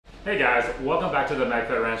Hey guys, welcome back to the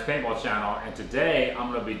Magfed Ranch Paintball channel, and today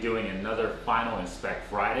I'm going to be doing another Final Inspect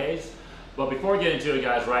Fridays. But before we get into it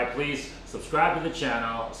guys, please subscribe to the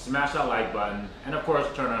channel, smash that like button, and of course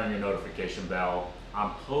turn on your notification bell.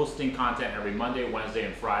 I'm posting content every Monday, Wednesday,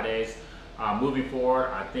 and Fridays. Moving forward,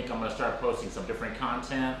 I think I'm going to start posting some different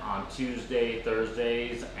content on Tuesday,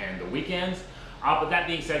 Thursdays, and the weekends. But that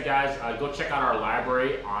being said guys, go check out our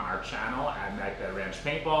library on our channel at Magfed Ranch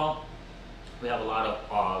Paintball. We have a lot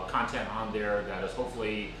of content on there that is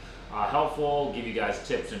hopefully helpful, give you guys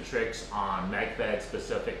tips and tricks on Magfed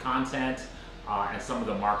specific content and some of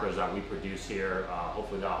the markers that we produce here.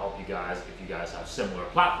 Hopefully that'll help you guys if you guys have similar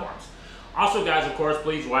platforms. Also guys, of course,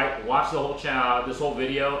 please watch the whole channel, this whole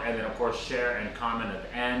video, and then of course share and comment at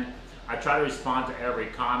the end. I try to respond to every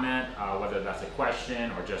comment, whether that's a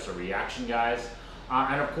question or just a reaction guys.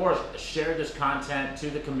 And of course, share this content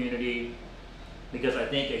to the community, because I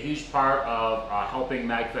think a huge part of helping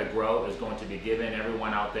Magfed grow is going to be giving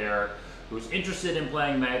everyone out there who's interested in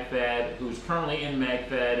playing Magfed, who's currently in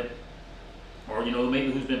Magfed, or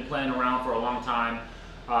maybe who's been playing around for a long time,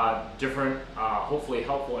 different hopefully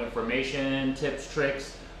helpful information, tips,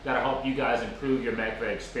 tricks that'll help you guys improve your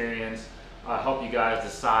Magfed experience, help you guys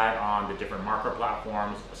decide on the different marker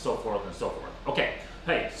platforms, so forth and so forth. Okay.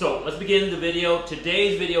 Hey, so let's begin the video.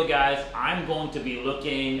 Today's video, guys, I'm going to be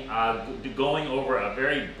going over a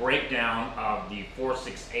very breakdown of the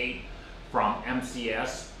 468 from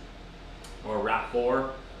MCS or RAP4,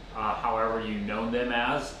 however you know them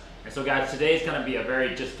as. And so, guys, today's going to be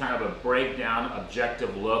a just kind of a breakdown,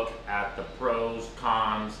 objective look at the pros,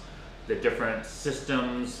 cons, the different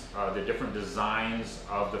systems, the different designs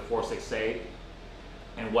of the 468,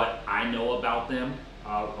 and what I know about them.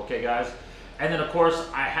 Okay, guys. And then of course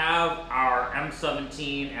I have our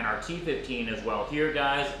M17 and our T15 as well here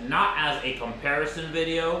guys, not as a comparison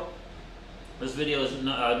video. This video is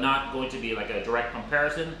not going to be like a direct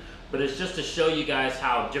comparison, but it's just to show you guys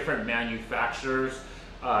how different manufacturers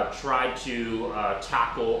try to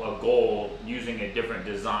tackle a goal using a different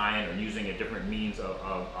design or using a different means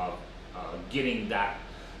of getting that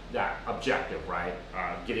objective, right?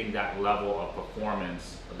 Getting that level of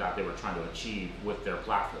performance that they were trying to achieve with their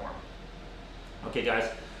platform. Okay guys,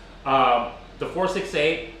 the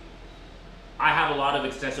 468, I have a lot of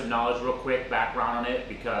extensive knowledge, real quick background on it,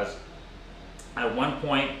 because at one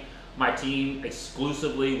point my team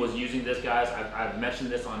exclusively was using this guys. I've mentioned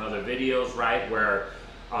this on other videos, right, where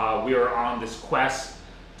we were on this quest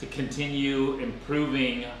to continue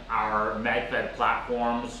improving our Magfed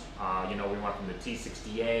platforms. We went from the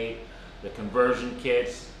T68, the conversion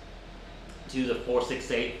kits, to the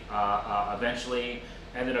 468 eventually.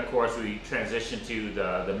 And then of course we transitioned to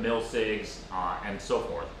the mill SIGs and so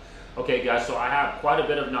forth. Okay guys, so I have quite a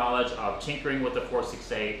bit of knowledge of tinkering with the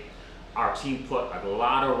 468. Our team put a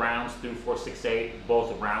lot of rounds through 468,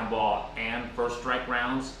 both round ball and first strike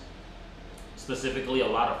rounds. Specifically a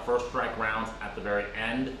lot of first strike rounds at the very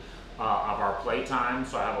end of our play time.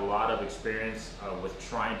 So I have a lot of experience with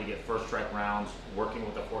trying to get first strike rounds working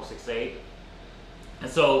with the 468. And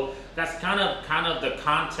so that's kind of the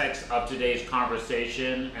context of today's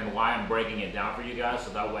conversation and why I'm breaking it down for you guys. So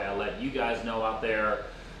that way I let you guys know out there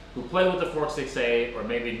who play with the 468, or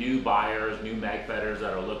maybe new buyers, new Magfedders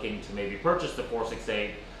that are looking to maybe purchase the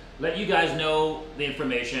 468, let you guys know the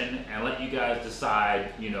information and let you guys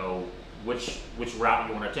decide, which route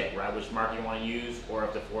you want to take, right? Which mark you want to use, or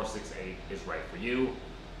if the 468 is right for you.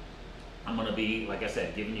 I'm going to be, like I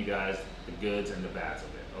said, giving you guys the goods and the bads of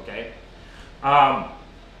it, okay?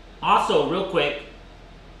 Also, real quick,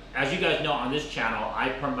 as you guys know on this channel, I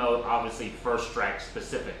promote obviously first strike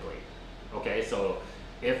specifically. Okay, so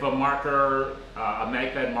if a marker, a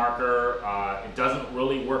Magfed marker, it doesn't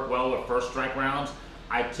really work well with first strike rounds,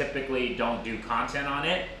 I typically don't do content on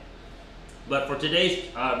it. But for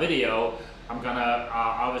today's video, I'm gonna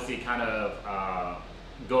obviously kind of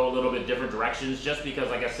go a little bit different directions, just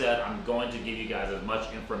because, like I said, I'm going to give you guys as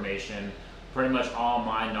much information, pretty much all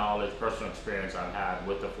my knowledge, personal experience I've had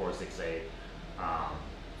with the 468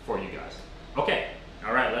 for you guys. Okay,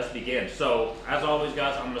 all right, let's begin. So as always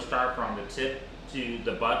guys, I'm gonna start from the tip to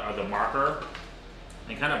the butt of the marker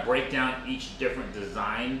and kind of break down each different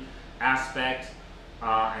design aspect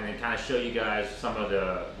and then kind of show you guys some of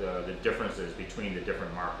the differences between the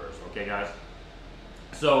different markers, okay guys?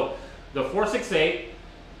 So the 468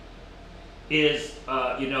 is,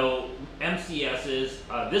 MCS's.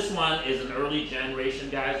 This one is an early generation,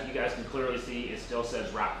 guys. You guys can clearly see it still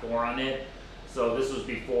says RAP4 on it. So this was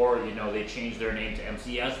before, they changed their name to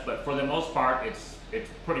MCS, but for the most part, it's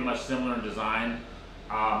pretty much similar in design.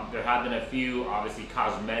 There have been a few, obviously,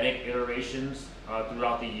 cosmetic iterations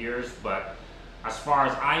throughout the years, but As far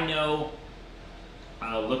as I know,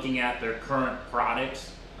 looking at their current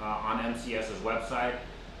products on MCS's website,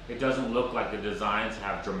 it doesn't look like the designs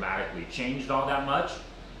have dramatically changed all that much.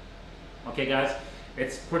 Okay guys,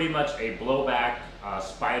 it's pretty much a blowback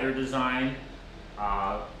spider design,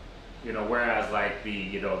 whereas like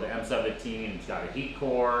the M17, it's got a heat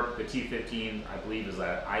core. The T15, I believe, is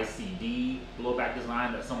an ICD blowback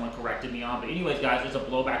design that someone corrected me on. But anyways guys, it's a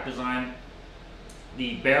blowback design.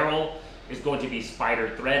 The barrel is going to be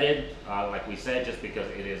spider threaded, like we said, just because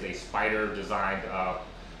it is a spider designed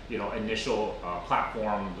initial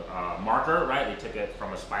platformed marker, right? They took it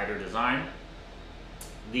from a spider design.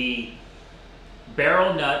 The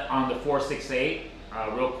barrel nut on the 468,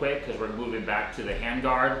 real quick, because we're moving back to the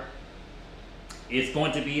handguard, is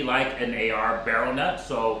going to be like an AR barrel nut.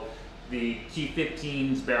 So the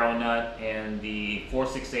T15's barrel nut and the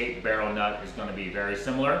 468 barrel nut is going to be very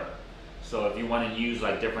similar. So if you want to use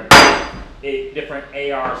like different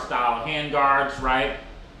AR style handguards, right,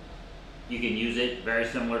 you can use it very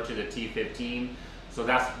similar to the T15. So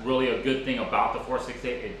that's really a good thing about the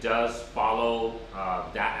 468. It does follow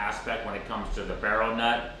that aspect when it comes to the barrel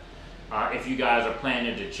nut. If you guys are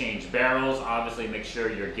planning to change barrels, obviously make sure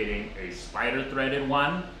you're getting a spider threaded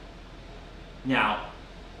one. Now,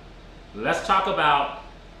 let's talk about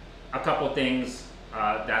a couple things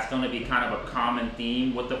that's going to be kind of a common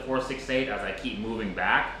theme with the 468 as I keep moving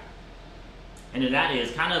back. And that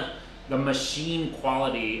is kind of the machine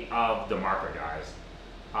quality of the marker, guys.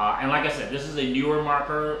 And like I said, this is a newer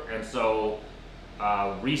marker, and so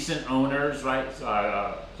recent owners, right,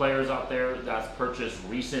 players out there that's purchased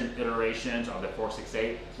recent iterations of the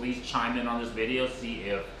 468, please chime in on this video, see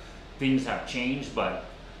if things have changed. But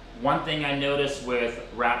one thing I noticed with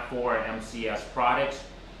RAP4 and MCS products,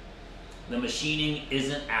 the machining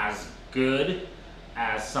isn't as good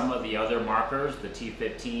as some of the other markers, the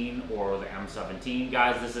T15 or the M17.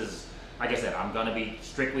 Guys, this is, like I said, I'm going to be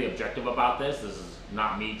strictly objective about this. This is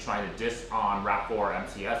not me trying to diss on RAP4 or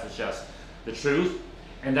MCS, it's just the truth.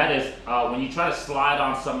 And that is, when you try to slide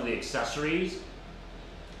on some of the accessories,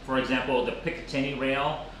 for example, the Picatinny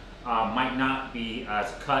rail might not be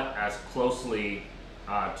as cut as closely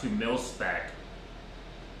to mil spec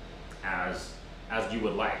as you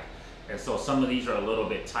would like. And so some of these are a little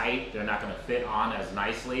bit tight. They're not going to fit on as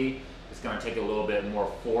nicely. It's going to take a little bit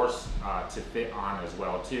more force to fit on as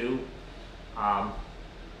well too.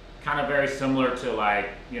 Kind of very similar to like,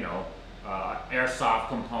 airsoft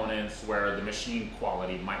components where the machine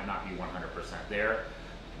quality might not be 100% there.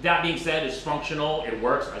 That being said, it's functional. It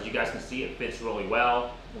works. As you guys can see, it fits really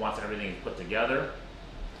well once everything is put together.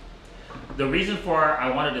 The reason for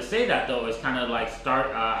I wanted to say that though is kind of like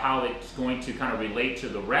start how it's going to kind of relate to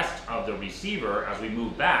the rest of the receiver as we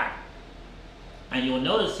move back. And you'll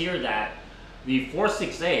notice here that the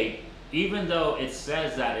 468, even though it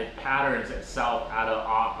says that it patterns itself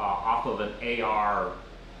off of an AR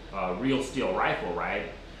real steel rifle,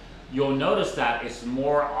 right? You'll notice that it's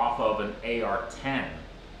more off of an AR-10.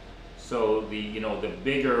 So the the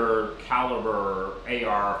bigger caliber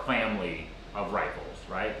AR family of rifles,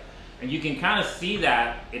 right? And you can kind of see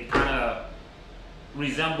that it kind of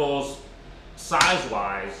resembles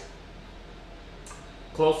size-wise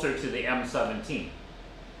closer to the M17,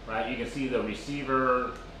 right? You can see the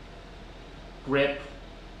receiver grip,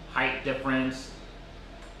 height difference,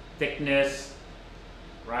 thickness,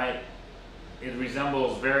 right? It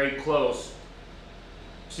resembles very close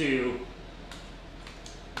to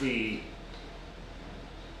the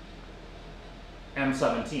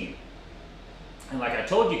M17. And like I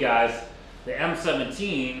told you guys, the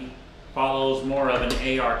M17 follows more of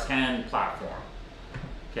an AR-10 platform.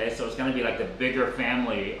 Okay, so it's going to be like the bigger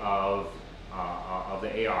family of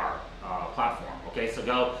the AR platform. Okay,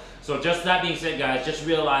 so just that being said, guys, just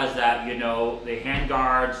realize that the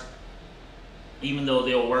handguards, even though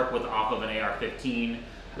they'll work off of an AR-15,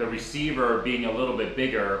 the receiver being a little bit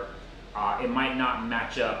bigger, it might not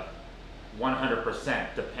match up 100%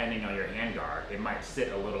 depending on your handguard. It might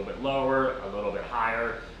sit a little bit lower, a little bit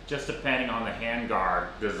higher, just depending on the handguard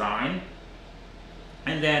design.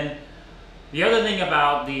 And then the other thing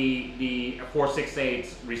about the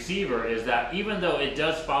 468's receiver is that even though it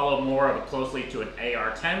does follow more closely to an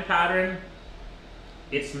AR-10 pattern,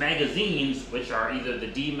 its magazines, which are either the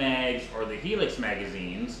D-mags or the Helix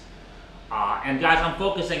magazines, and guys, I'm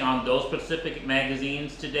focusing on those specific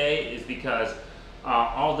magazines today is because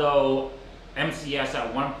although MCS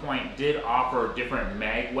at one point did offer different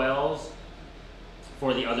mag wells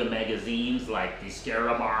for the other magazines like the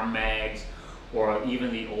Scarab Arm mags or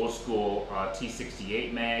even the old school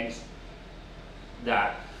T68 mags,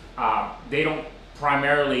 that they don't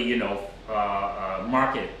primarily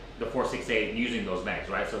market the 468 using those mags,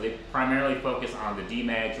 right? So they primarily focus on the D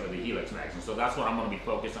mags or the Helix mags, and so that's what I'm going to be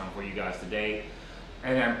focused on for you guys today.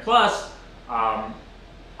 And then plus,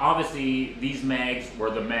 obviously these mags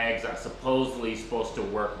were the mags that supposedly supposed to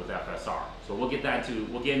work with FSR. So we'll get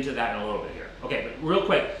into that in a little bit here. Okay, but real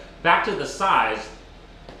quick, back to the size.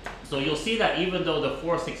 So you'll see that even though the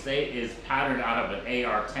 468 is patterned out of an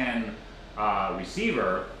AR-10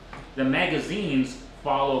 receiver, the magazines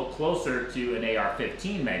follow closer to an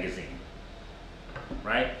AR-15 magazine,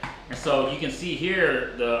 right? And so you can see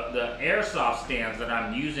here the airsoft stands that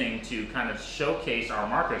I'm using to kind of showcase our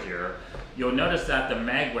markers here. You'll notice that the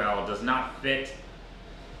mag well does not fit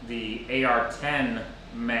the AR-10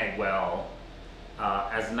 mag well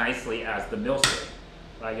as nicely as the Milsig.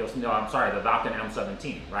 Right? The Valken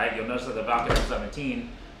M17, right? You'll notice that the Valken M17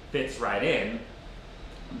 fits right in,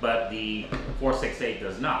 but the 468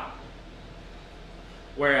 does not.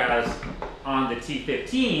 Whereas on the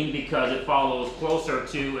T15, because it follows closer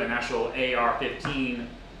to an actual AR-15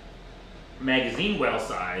 magazine well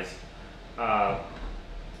size,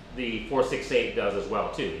 the 468 does as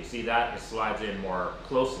well too. You see that? It slides in more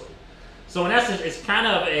closely. So in essence, it's kind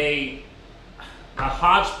of a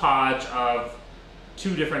hodgepodge of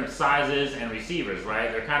two different sizes and receivers,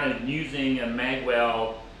 right? They're kind of using a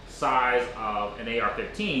magwell size of an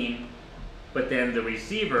AR-15, but then the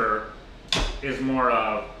receiver is more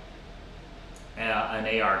of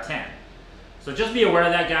an AR-10. So just be aware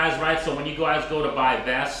of that, guys, right? So when you guys go to buy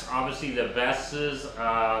vests, obviously the vests,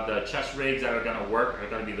 the chest rigs that are going to work are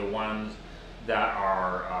going to be the ones that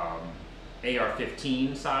are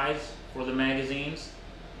AR-15 size for the magazines.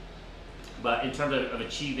 But in terms of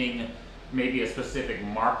achieving maybe a specific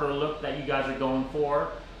marker look that you guys are going for,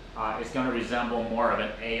 it's going to resemble more of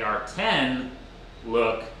an AR-10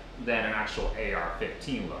 look than an actual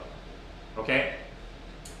AR-15 look. Okay?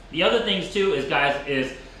 The other things too is, guys,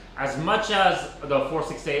 is as much as the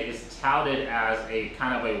 468 is touted as a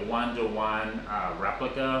kind of a one-to-one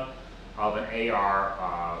replica of an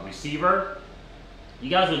AR receiver, you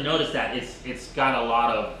guys would notice that it's got a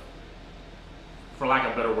lot of, for lack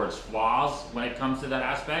of better words, flaws when it comes to that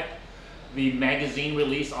aspect. The magazine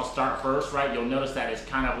release, I'll start first, right? You'll notice that it's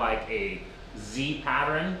kind of like a Z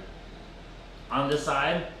pattern on this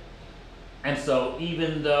side. And so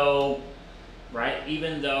even though, right,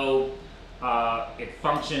 it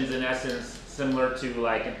functions in essence similar to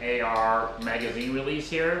like an AR magazine release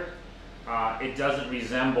here, it doesn't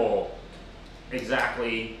resemble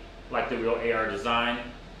exactly like the real AR design.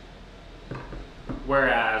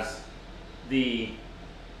 Whereas the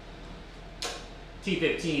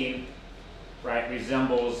T15, right,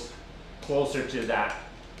 resembles closer to that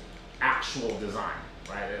actual design,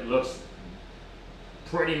 right? It looks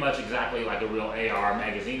pretty much exactly like a real AR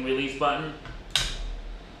magazine release button.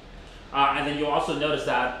 And then you'll also notice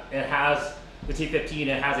that it has, the T15,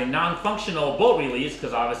 it has a non-functional bolt release,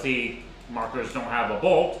 because obviously markers don't have a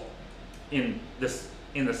bolt in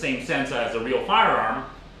the same sense as a real firearm.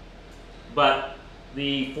 But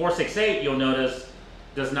the 468, you'll notice,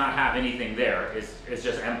 does not have anything there. It's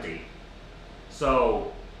just empty.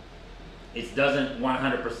 So it doesn't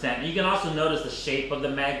 100%. You can also notice the shape of the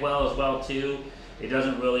magwell as well too. It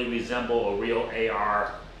doesn't really resemble a real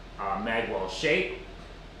AR magwell shape.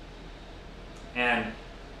 And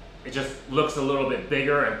it just looks a little bit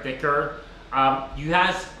bigger and thicker. You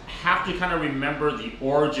guys have to kind of remember the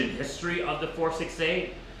origin history of the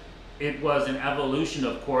 468. It was an evolution,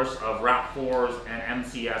 of course, of RAP4's and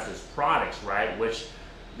MCS's products, right? Which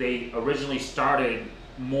they originally started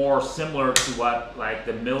more similar to what like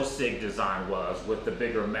the Milsig design was, with the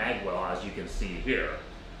bigger magwell, as you can see here.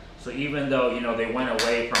 So even though, you know, they went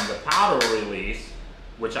away from the powder release,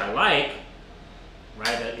 which I like,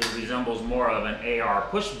 right, that it resembles more of an AR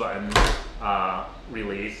push button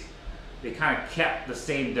release, they kind of kept the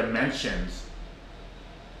same dimensions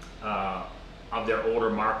of their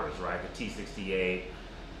older markers, right? The T68,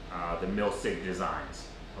 the Milsig designs,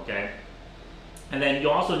 okay? And then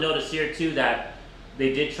you'll also notice here too that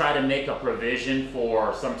they did try to make a provision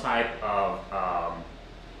for some type of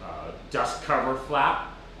dust cover flap,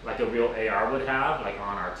 like a real AR would have, like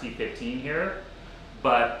on our T15 here,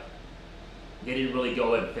 but they didn't really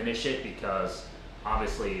go and finish it because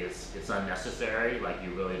obviously it's unnecessary. Like,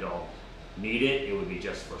 you really don't need it. It would be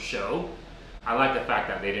just for show. I like the fact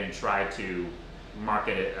that they didn't try to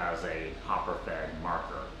market it as a hopper-fed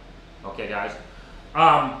marker. Okay, guys?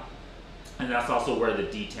 And that's also where the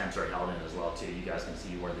detents are held in as well too. You guys can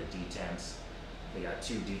see where the detents, they got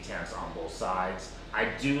two detents on both sides. I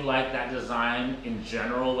do like that design in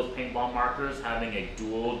general with paintball markers, having a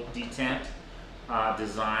dual detent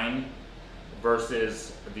design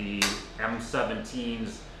versus the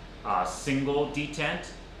M17's single detent.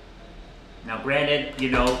 Now granted, you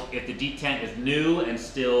know, if the detent is new and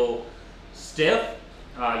still stiff,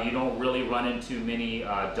 you don't really run into many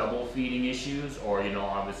double feeding issues, or, you know,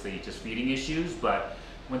 obviously just feeding issues. But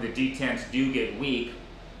when the detents do get weak,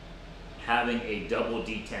 having a double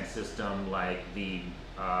detent system like the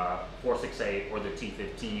 468 or the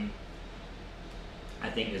T15, I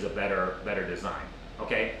think is a better design.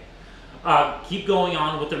 Okay, keep going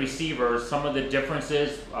on with the receivers. Some of the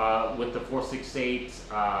differences with the 468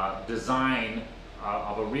 design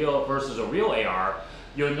of a real versus a real AR,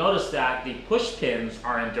 you'll notice that the push pins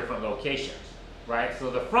are in different locations, right?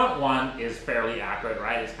 So the front one is fairly accurate,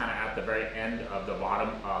 right? It's kind of at the very end of the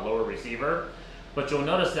bottom lower receiver. But you'll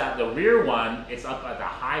notice that the rear one, it's up at the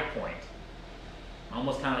high point,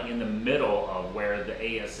 almost kind of like in the middle of where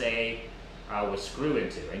the ASA was screwed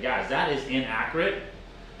into. And guys, that is inaccurate.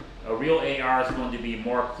 A real AR is going to be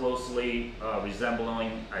more closely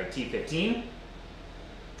resembling a T15.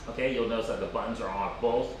 Okay, you'll notice that the buttons are on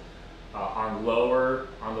both on the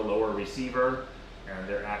lower receiver, and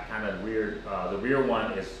they're at kind of rear. The rear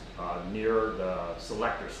one is near the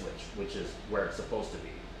selector switch, which is where it's supposed to be.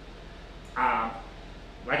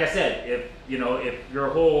 Like I said, if your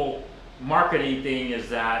whole marketing thing is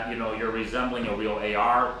that, you know, you're resembling a real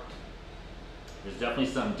AR, there's definitely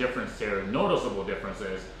some difference here, noticeable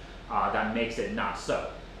differences that makes it not so.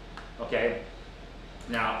 Okay.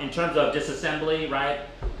 Now, in terms of disassembly, right?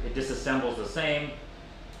 It disassembles the same,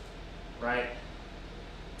 right?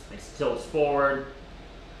 It tilts forward.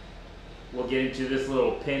 We'll get into this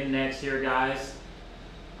little pin next here, guys.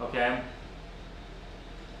 Okay.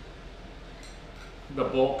 The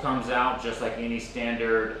bolt comes out just like any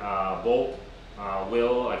standard bolt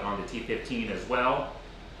will, like on the T15 as well.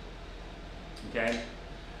 Okay.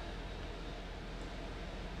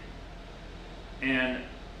 And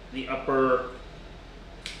the upper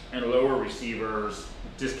and lower receivers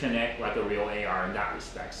disconnect like a real AR in that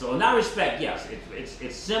respect. So in that respect, yes,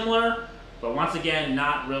 it's similar, but once again,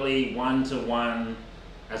 not really one-to-one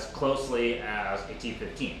as closely as a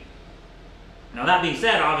T15. Now that being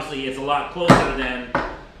said, obviously it's a lot closer than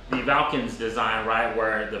the Valken's design, right?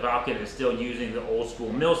 Where the Valken is still using the old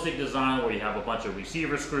school mill stick design, where you have a bunch of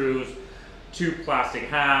receiver screws, 2 plastic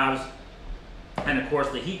halves, and of course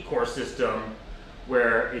the heat core system,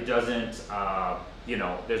 where it doesn't, you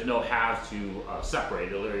know, there's no halves to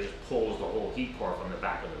separate. It literally just pulls the whole heat core from the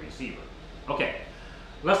back of the receiver. Okay,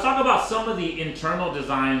 let's talk about some of the internal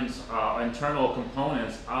designs, internal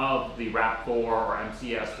components of the RAP4 or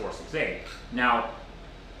MCS 468. Now,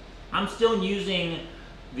 I'm still using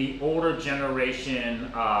the older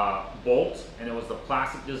generation bolt, and it was the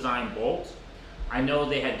plastic design bolt. I know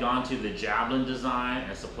they had gone to the Javelin design,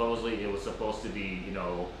 and supposedly it was supposed to be, you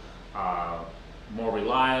know, more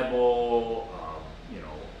reliable, you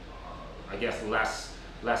know, I guess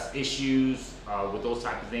less issues with those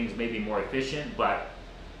type of things, maybe more efficient. But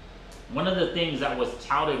one of the things that was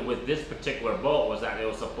touted with this particular bolt was that it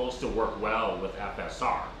was supposed to work well with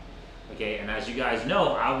FSR. Okay, and as you guys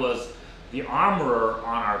know, I was the armorer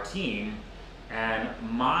on our team, and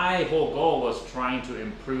my whole goal was trying to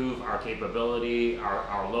improve our capability,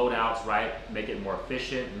 our loadouts, right? Make it more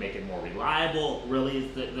efficient, make it more reliable, really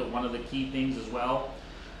is one of the key things as well.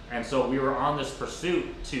 And so we were on this pursuit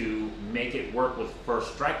to make it work with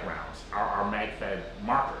first strike rounds, our Magfed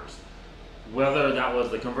markers. Whether that was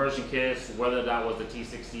the conversion kits, whether that was the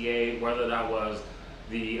T68, whether that was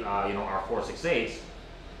the, you know, our 468s,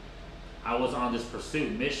 I was on this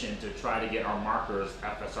pursuit mission to try to get our markers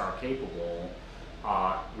FSR capable,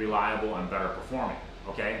 reliable, and better performing,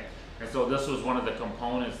 okay? And so this was one of the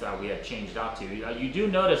components that we had changed out to. You do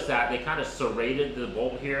notice that they kind of serrated the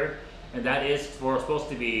bolt here, and that is supposed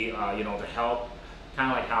to be, you know, to help,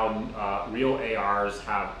 kind of like how real ARs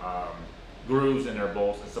have grooves in their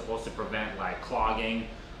bolts. It's supposed to prevent like clogging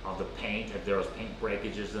of the paint if there was paint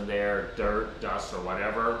breakages in there, dirt, dust, or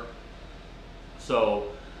whatever.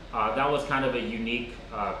 So that was kind of a unique,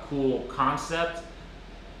 cool concept.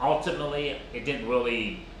 Ultimately, it didn't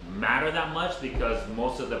really matter that much because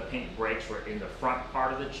most of the paint breaks were in the front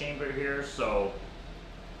part of the chamber here. So,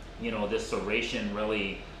 you know, this serration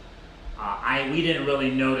really, we didn't really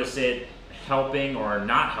notice it helping or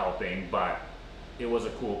not helping, but it was a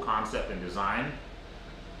cool concept and design.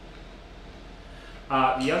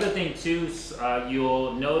 The other thing too,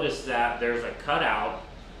 you'll notice that there's a cutout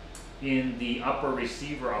in the upper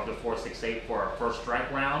receiver of the 468 for our first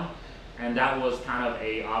strike round, and that was kind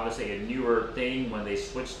of obviously a newer thing when they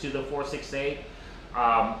switched to the 468.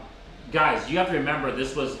 Guys, you have to remember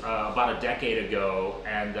this was about a decade ago,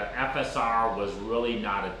 and the FSR was really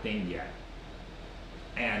not a thing yet.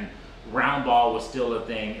 And round ball was still a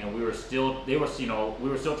thing, and we were still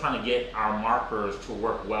trying to get our markers to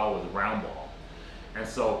work well with round ball. And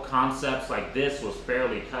so concepts like this was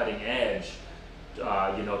fairly cutting edge,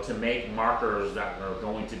 to make markers that are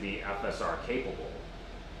going to be FSR capable.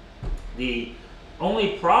 The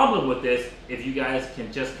only problem with this, if you guys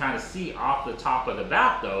can just kind of see off the top of the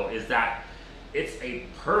bat though, is that it's a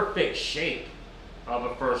perfect shape of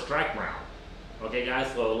a first strike round. Okay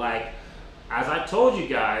guys, so like, as I told you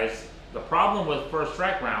guys, the problem with first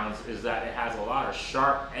strike rounds is that it has a lot of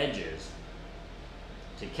sharp edges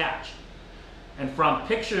to catch. And from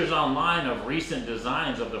pictures online of recent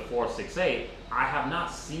designs of the 4.68, I have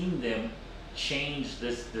not seen them change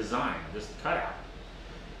this design, this cutout.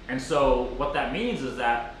 And so what that means is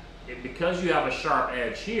that because you have a sharp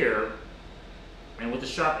edge here, and with the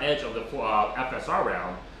sharp edge of the FSR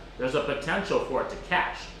round, there's a potential for it to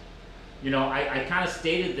catch. I kind of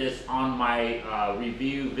stated this on my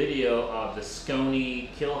review video of the Scony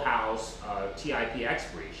Killhouse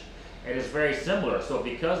TIPX breech. It is very similar. So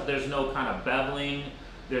because there's no kind of beveling,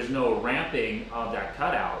 there's no ramping of that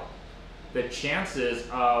cutout, the chances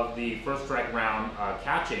of the first strike round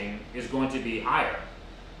catching is going to be higher.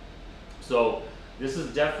 So this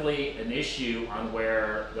is definitely an issue on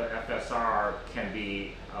where the FSR can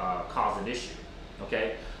be cause an issue.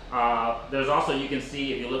 Okay. There's also, you can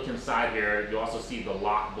see, if you look inside here, you also see the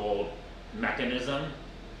lock bolt mechanism.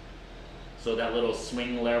 So that little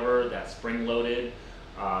swing lever that's spring loaded,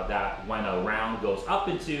 that when a round goes up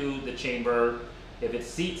into the chamber, if it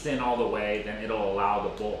seats in all the way, then it'll allow the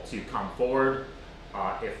bolt to come forward.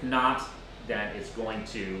 If not, then it's going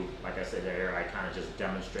to, like I said there, I kind of just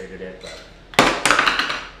demonstrated it, but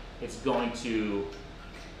it's going to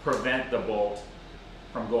prevent the bolt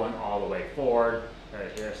from going all the way forward.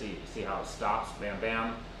 Right here, see how it stops, bam,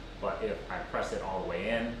 bam. But if I press it all the way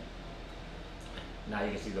in, now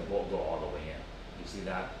you can see the bolt go all the way in. You see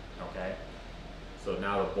that? Okay. So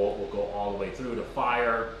now the bolt will go all the way through to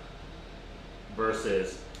fire,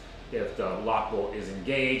 versus if the lock bolt is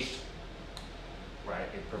engaged, right,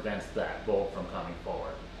 it prevents that bolt from coming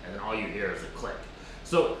forward. And then all you hear is a click.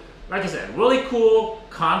 So, like I said, really cool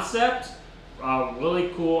concept,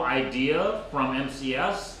 really cool idea from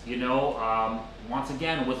MCS. Once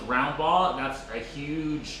again, with round ball, that's a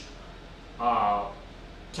huge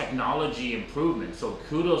technology improvement. So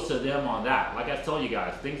kudos to them on that. Like I told you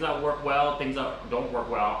guys, things that work well, things that don't work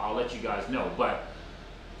well, I'll let you guys know. But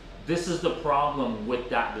this is the problem with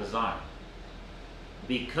that design,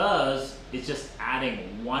 because it's just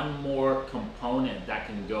adding one more component that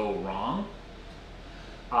can go wrong.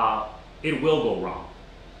 It will go wrong.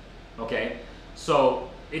 Okay, so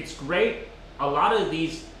it's great. A lot of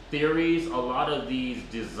these theories, a lot of these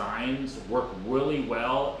designs work really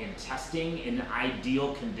well in testing in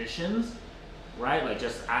ideal conditions, right? Like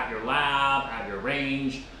just at your lab, at your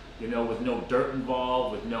range, with no dirt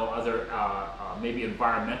involved, with no other maybe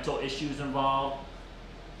environmental issues involved.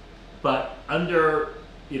 But under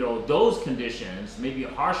those conditions, maybe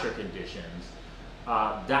harsher conditions,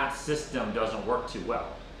 that system doesn't work too well.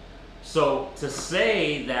 So to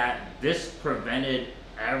say that this prevented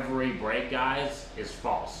every break, guys, is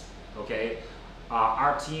false. Okay,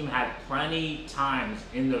 our team had plenty times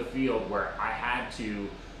in the field where I had to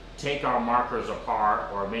take our markers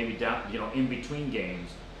apart, or maybe down, in between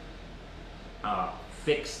games,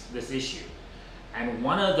 fix this issue. And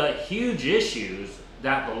one of the huge issues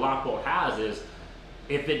that the lock bolt has is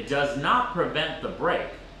if it does not prevent the break,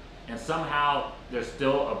 and somehow there's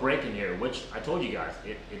still a break in here, which I told you guys,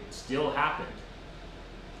 it still happened,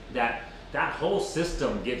 that whole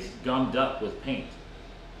system gets gummed up with paint.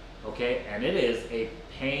 Okay, and it is a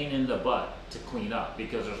pain in the butt to clean up,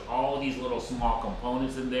 because there's all these little small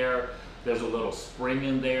components in there. There's a little spring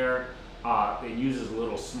in there. It uses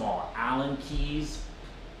little small Allen keys.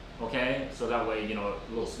 Okay, so that way, a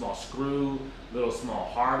little small screw, little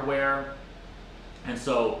small hardware. And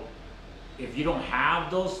so if you don't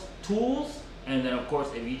have those tools, and then of course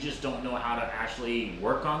if you just don't know how to actually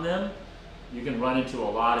work on them, you can run into a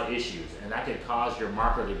lot of issues, and that could cause your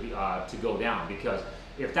marker to go down. Because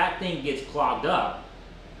if that thing gets clogged up,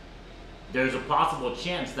 there's a possible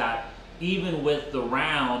chance that even with the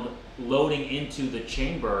round loading into the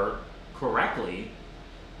chamber correctly,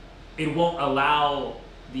 it won't allow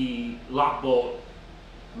the lock bolt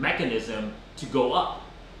mechanism to go up,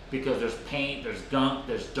 because there's paint, there's gunk,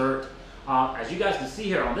 there's dirt. As you guys can see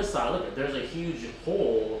here on this side, look, there's a huge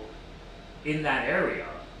hole in that area.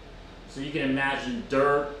 So you can imagine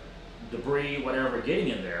dirt, debris, whatever getting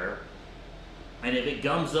in there. And if it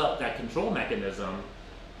gums up that control mechanism,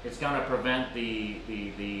 it's going to prevent the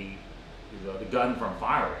gun from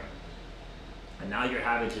firing. And now you're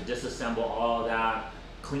having to disassemble all of that,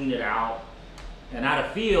 clean it out. And at a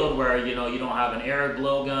field where, you know, you don't have an air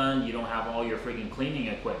blowgun, you don't have all your freaking cleaning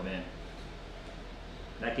equipment,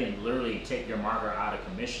 that can literally take your marker out of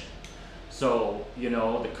commission. So, you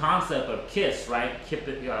know, the concept of KISS, right? Keep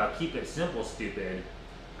it simple, stupid,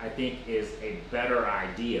 I think is a better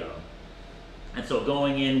idea. And so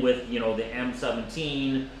going in with, you know, the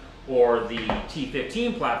M17 or the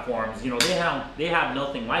T15 platforms, you know, they have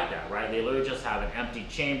nothing like that, right? They literally just have an empty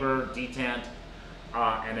chamber, detent,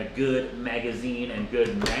 and a good magazine and good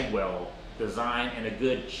magwell design and a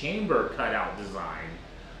good chamber cutout design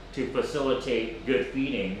to facilitate good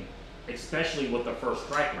feeding, especially with the first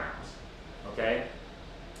strike rounds, okay?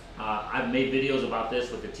 I've made videos about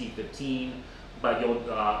this with the T15, but you'll,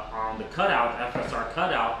 on the cutout, FSR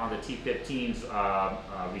cutout on the T15's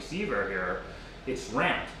receiver here, it's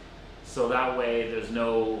ramped. So that way there's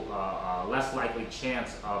no less likely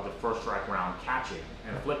chance of the first strike round catching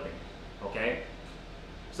and flipping, okay?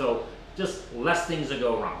 So just less things that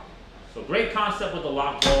go wrong. So great concept with the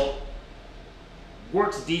lock bolt.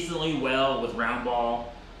 Works decently well with round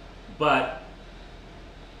ball, but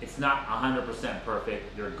it's not 100%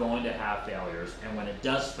 perfect. You're going to have failures, and when it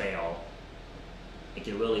does fail, it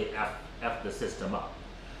can really F the system up.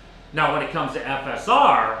 Now when it comes to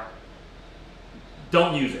FSR,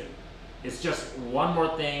 don't use it. It's just one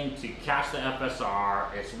more thing to catch the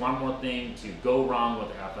FSR. It's one more thing to go wrong with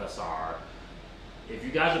the FSR. If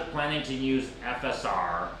you guys are planning to use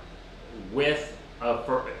FSR with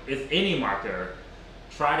any marker,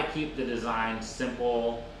 try to keep the design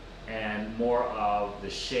simple and more of the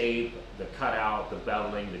shape, the cutout, the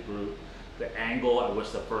beveling, the group, the angle at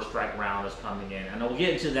which the first strike round is coming in. And we'll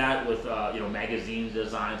get into that with you know, magazine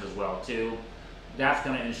designs as well too. That's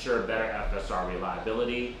going to ensure better FSR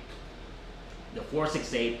reliability. The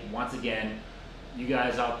 468, once again, you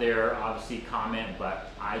guys out there obviously comment, but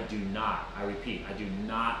I repeat, I do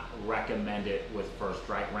not recommend it with first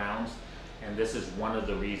strike rounds, and this is one of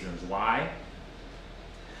the reasons why.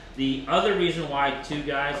 The other reason why too,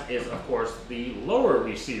 guys, is of course the lower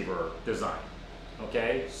receiver design,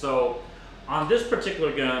 okay? So on this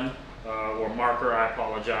particular gun, or marker, I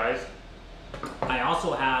apologize, I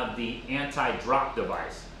also have the anti-drop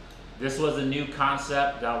device. This was a new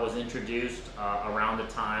concept that was introduced around the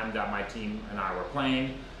time that my team and I were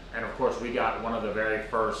playing. And of course, we got one of the very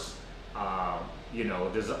first, you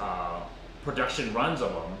know, production runs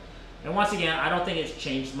of them. And once again, I don't think it's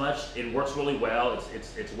changed much. It works really well.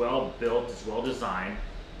 It's well built, it's well designed.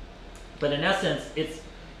 But in essence,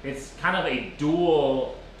 it's kind of a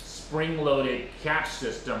dual spring-loaded catch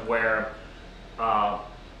system where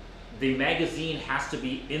the magazine has to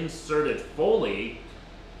be inserted fully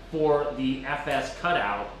for the FS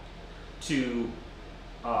cutout to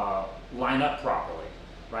line up properly,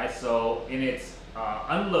 right? So in its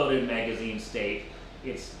unloaded magazine state,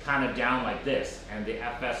 it's kind of down like this, and the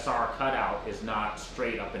FSR cutout is not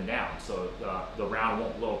straight up and down, so the round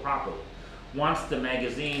won't blow properly. Once the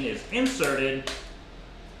magazine is inserted,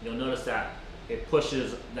 you'll notice that it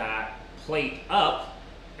pushes that plate up,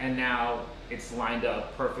 and now it's lined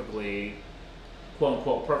up perfectly, quote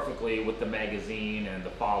unquote perfectly, with the magazine and the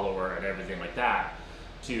follower and everything like that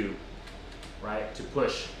to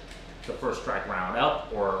push the first strike round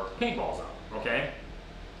up or paintballs up, okay?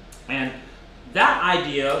 And that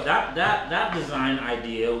idea, that design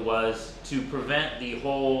idea was to prevent the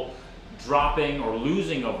whole dropping or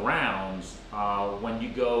losing of rounds when you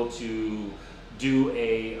go to do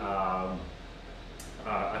a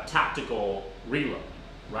tactical reload,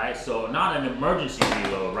 right? So not an emergency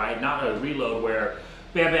reload, right? Not a reload where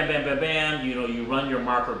bam, bam, bam, bam, bam, you know, you run your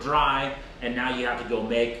marker dry and now you have to go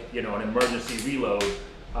make, you know, an emergency reload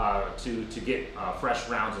to get fresh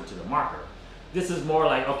rounds into the marker. This is more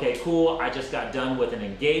like, okay, cool, I just got done with an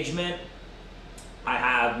engagement. I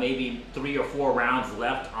have maybe 3 or 4 rounds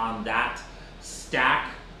left on that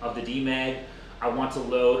stack of the DMAG. I want to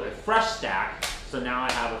load a fresh stack, so now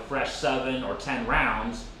I have a fresh 7 or 10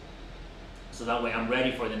 rounds, so that way I'm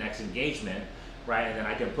ready for the next engagement, right? And then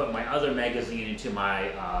I can put my other magazine into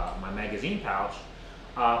my, my magazine pouch.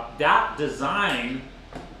 That design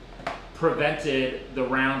prevented the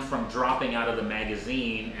rounds from dropping out of the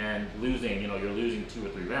magazine and losing, you know, you're losing 2 or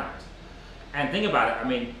 3 rounds. And think about it, I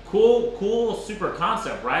mean, cool, super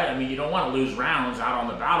concept, right? I mean, you don't want to lose rounds out on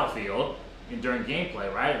the battlefield during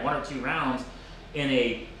gameplay, right? 1 or 2 rounds in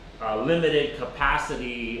a limited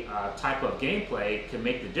capacity type of gameplay can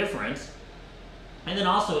make the difference. And then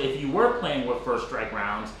also, if you were playing with first strike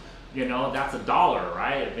rounds, you know, that's $1,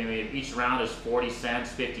 right? I mean, if each round is 40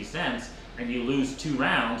 cents, 50 cents, and you lose 2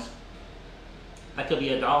 rounds, that could be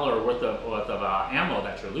 $1 worth of ammo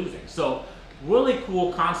that you're losing. So really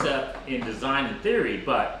cool concept in design and theory,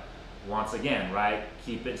 but once again, right,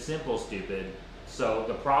 keep it simple, stupid. So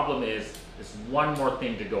the problem is, it's one more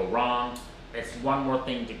thing to go wrong. It's one more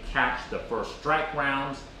thing to catch the first strike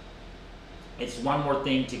rounds. It's one more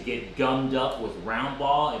thing to get gummed up with round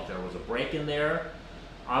ball if there was a break in there.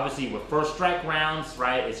 Obviously with first strike rounds,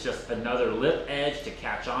 right, it's just another lip edge to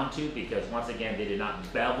catch onto, because once again, they did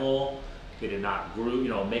not bevel, they did not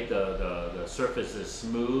groove, make the surfaces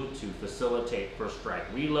smooth to facilitate first strike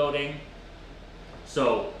reloading.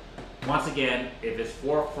 So once again, if it's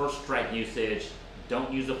for first strike usage,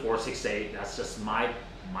 don't use the 468. That's just my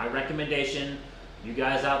recommendation. You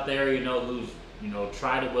guys out there, who's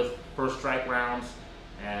tried it with first strike rounds,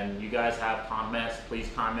 and you guys have comments, please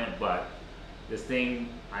comment. But this thing,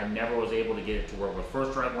 I never was able to get it to work with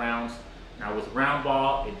first strike rounds. Now with round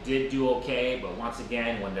ball, it did do okay, but once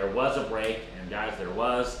again, when there was a break, and guys, there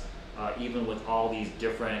was, even with all these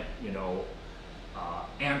different,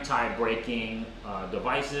 anti-breaking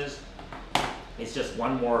devices, it's just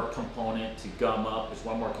one more component to gum up. It's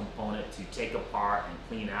one more component to take apart and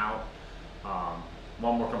clean out.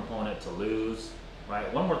 One more component to lose,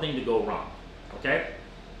 right? One more thing to go wrong, okay?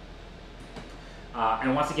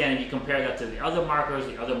 And once again, if you compare that to the other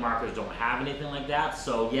markers don't have anything like that.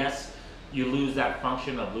 So yes, you lose that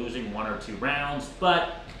function of losing 1 or 2 rounds,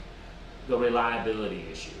 but the reliability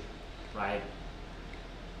issue, right?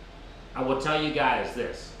 I will tell you guys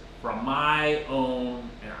this, from my own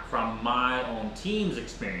team's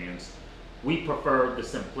experience, we prefer the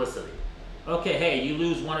simplicity. Okay, hey, you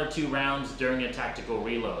lose 1 or 2 rounds during a tactical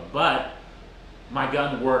reload, but my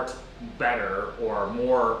gun worked better or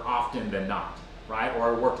more often than not, right?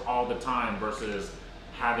 Or it worked all the time versus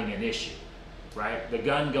having an issue, right? The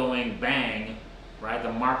gun going bang, right?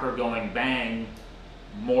 The marker going bang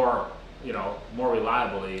more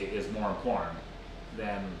reliably is more important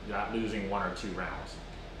than losing 1 or 2 rounds.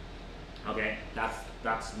 Okay,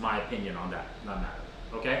 that's my opinion on that matter.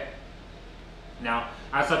 Okay. Now,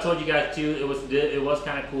 as I told you guys too, it was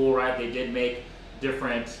kind of cool, right? They did make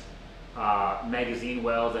different magazine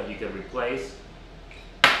wells that you could replace,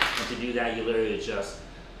 and to do that, you literally just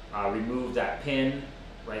remove that pin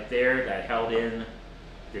right there that held in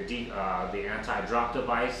the anti-drop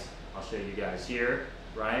device. I'll show you guys here,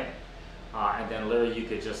 right? And then literally you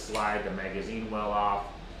could just slide the magazine well off,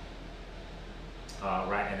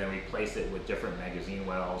 right, and then replace it with different magazine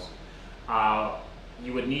wells.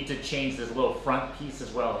 You would need to change this little front piece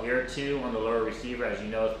as well here too on the lower receiver. As you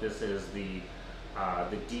know, this is the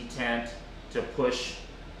detent to push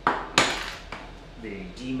the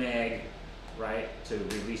demag, right, to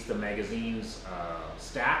release the magazine's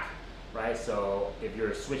stack, right? So if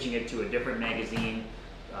you're switching it to a different magazine,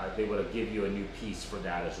 they would give you a new piece for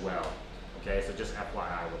that as well. Okay, so just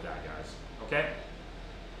FYI with that, guys. Okay.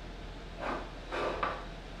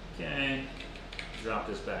 Okay. Drop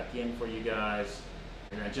this back in for you guys.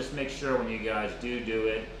 And then just make sure when you guys do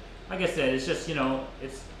it, like I said, it's just,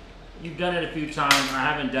 you've done it a few times. I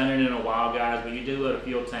haven't done it in a while, guys, but you do it a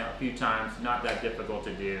few times. Not that difficult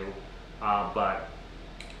to do. But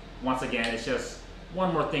once again, it's just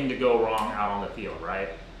one more thing to go wrong out on the field, right?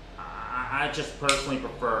 I just personally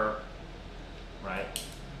prefer, right?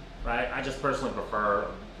 I just personally prefer,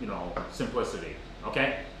 simplicity,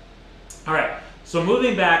 okay? All right, so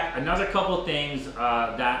moving back, another couple of things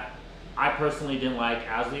that I personally didn't like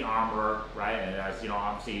as the armorer, right, and as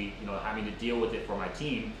obviously having to deal with it for my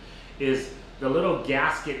team, is the little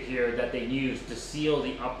gasket here that they use to seal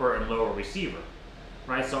the upper and lower receiver,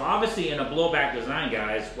 right? So obviously in a blowback design,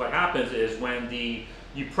 guys, what happens is when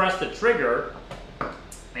you press the trigger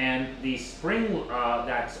and the spring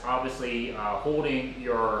that's obviously holding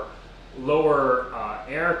your lower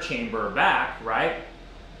air chamber back, right,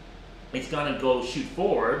 it's going to go shoot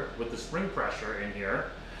forward with the spring pressure in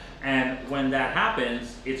here. And when that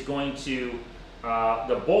happens, it's going to,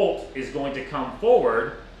 the bolt is going to come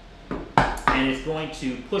forward and it's going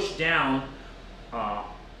to push down,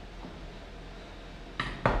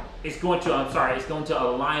 it's going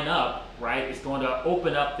to line up, right? It's going to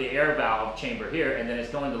open up the air valve chamber here, and then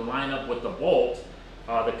it's going to line up with the bolt,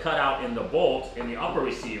 the cutout in the bolt in the upper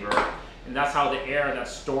receiver, and that's how the air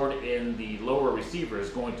that's stored in the lower receiver is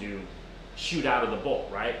going to shoot out of the bolt,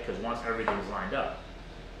 right? Because once everything's lined up.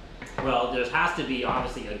 Well, there has to be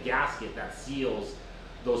obviously a gasket that seals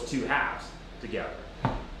those two halves together.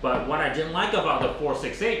 But what I didn't like about the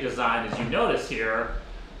 468 design is you notice here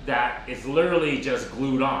that it's literally just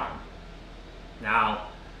glued on. Now,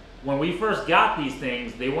 when we first got these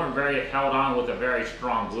things, they weren't very held on with a very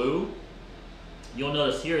strong glue. You'll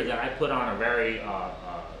notice here that I put on a very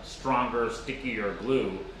stronger, stickier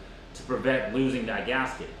glue to prevent losing that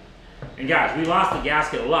gasket. And guys, we lost the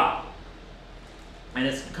gasket a lot. And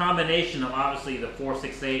it's a combination of obviously the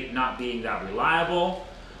 468 not being that reliable,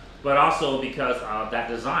 but also because of that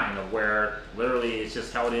design of where literally it's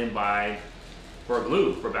just held in for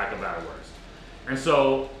glue, for lack of better words. And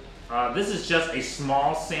so this is just a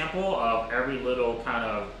small sample of every little kind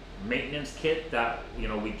of maintenance kit that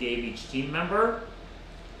we gave each team member.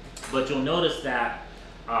 But you'll notice that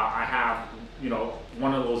I have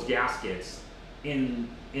one of those gaskets in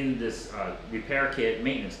this repair kit,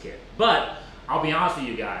 maintenance kit. But I'll be honest with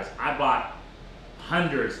you guys, I bought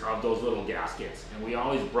hundreds of those little gaskets, and we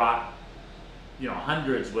always brought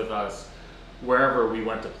hundreds with us wherever we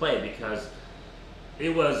went to play, because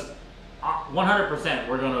it was 100%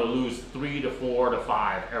 we're going to lose 3 to 4 to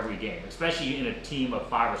 5 every game, especially in a team of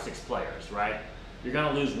 5 or 6 players, right? You're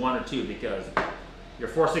going to lose 1 or 2 because your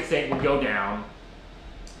 468 would go down.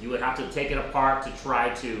 You would have to take it apart to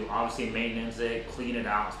try to obviously maintenance it, clean it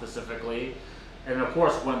out specifically. And of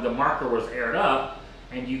course, when the marker was aired up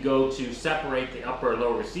and you go to separate the upper and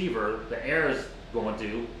lower receiver, the air is going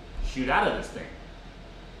to shoot out of this thing.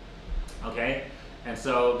 Okay? And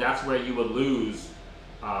so that's where you would lose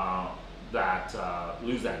that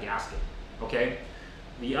gasket. Okay?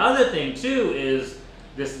 The other thing too is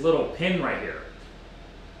this little pin right here.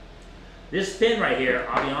 This pin right here,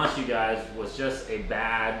 I'll be honest with you guys, was just a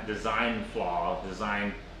bad design flaw,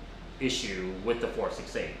 design issue with the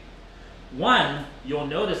 468. One, you'll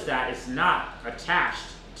notice that it's not attached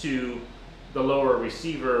to the lower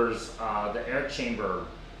receiver's, the air chamber,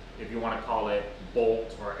 if you want to call it,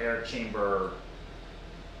 bolt or air chamber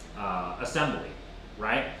assembly,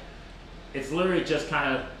 right? It's literally just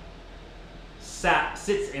kind of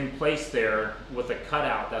sits in place there with a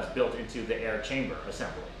cutout that's built into the air chamber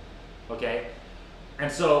assembly. Okay,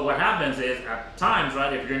 and so what happens is at times,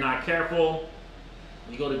 right, if you're not careful,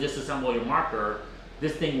 you go to disassemble your marker,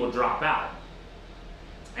 this thing will drop out,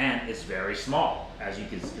 and it's very small, as you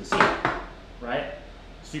can see, right?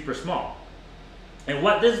 Super small. And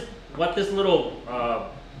what this little,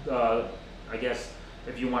 I guess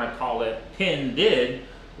if you want to call it, pin did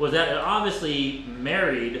was that it obviously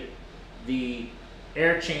married the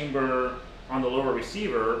air chamber on the lower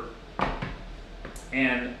receiver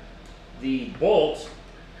and the bolt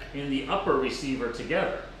in the upper receiver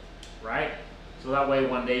together, right? So that way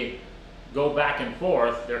when they go back and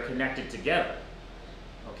forth, they're connected together,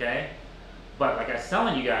 okay? But like I was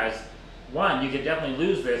telling you guys, one, you could definitely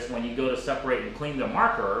lose this when you go to separate and clean the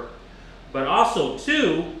marker, but also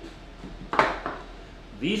two,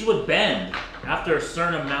 these would bend after a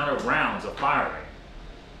certain amount of rounds of firing.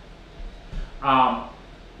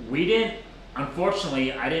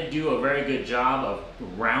 Unfortunately, I didn't do a very good job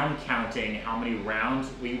of round counting how many rounds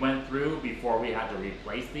we went through before we had to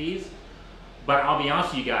replace these. But I'll be honest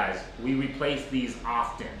with you guys, we replace these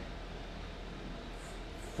often,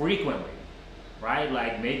 frequently, right?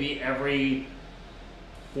 Like maybe every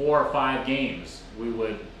 4 or 5 games, we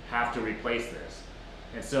would have to replace this.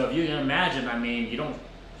 And so if you can imagine, I mean,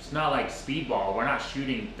 it's not like speedball. We're not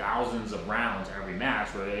shooting thousands of rounds every match.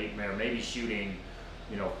 We're maybe shooting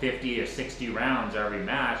 50 or 60 rounds every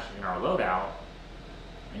match in our loadout,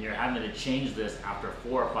 and you're having to change this after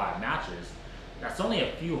 4 or 5 matches. That's only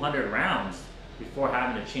a few hundred rounds before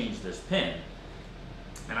having to change this pin.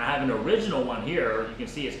 And I have an original one here. You can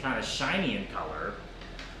see it's kind of shiny in color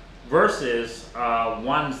versus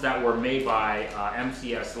ones that were made by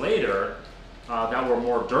MCS later that were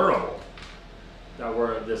more durable. That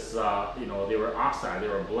were this, they were oxide, they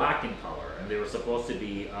were black in color, and they were supposed to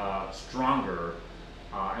be stronger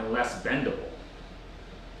and less bendable.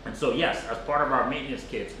 And so yes, as part of our maintenance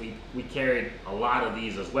kits, we carried a lot of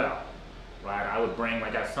these as well, right? I would bring,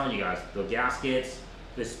 like I was telling you guys, the gaskets,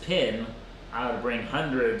 this pin, I would bring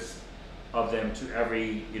hundreds of them to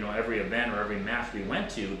every event or every match we went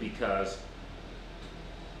to, because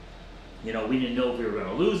we didn't know if we were going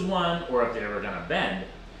to lose one or if they were going to bend.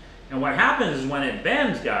 And what happens is when it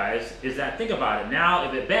bends, guys, is that, think about it, now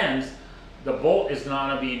if it bends, the bolt is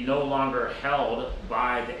going to be no longer held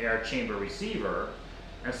by the air chamber receiver.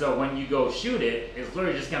 And so when you go shoot it, it's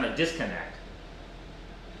literally just going to disconnect,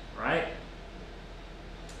 right?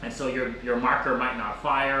 And so your marker might not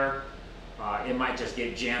fire. It might just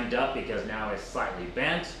get jammed up because now it's slightly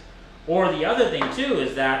bent. Or the other thing too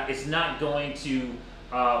is that it's not going to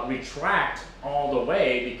retract all the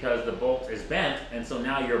way because the bolt is bent, and so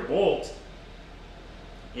now your bolt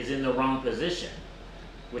is in the wrong position,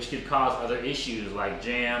 which could cause other issues like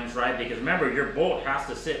jams, right? Because remember, your bolt has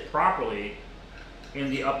to sit properly in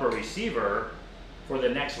the upper receiver for the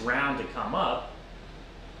next round to come up.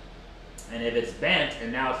 And if it's bent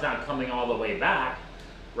and now it's not coming all the way back,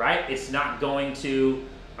 right, it's not going to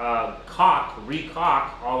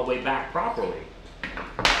recock all the way back properly.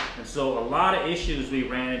 And so a lot of issues we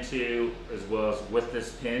ran into as well as with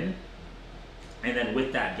this pin and then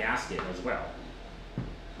with that gasket as well.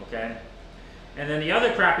 Okay? And then the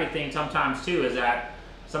other crappy thing sometimes too is that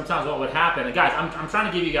sometimes what would happen, and guys, I'm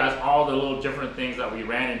trying to give you guys all the little different things that we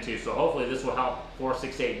ran into, so hopefully this will help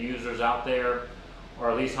 468 users out there, or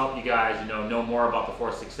at least help you guys, you know more about the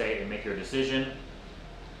 468 and make your decision.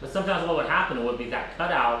 But sometimes what would happen would be that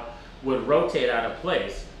cutout would rotate out of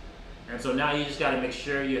place. And so now you just got to make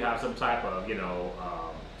sure you have some type of,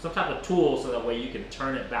 some type of tool so that way you can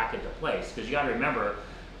turn it back into place. Because you got to remember,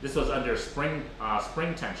 this was under spring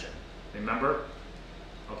tension. Remember?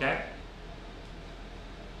 Okay?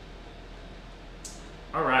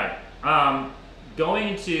 All right. Going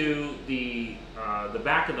into the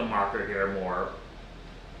back of the marker here more.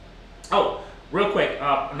 Oh, real quick,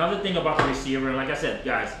 another thing about the receiver, and like I said,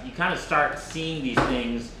 guys, you kind of start seeing these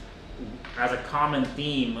things as a common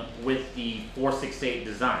theme with the 468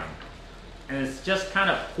 design. And it's just kind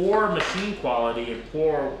of poor machine quality and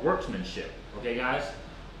poor workmanship. Okay, guys?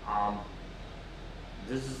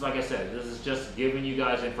 This is, like I said, this is just giving you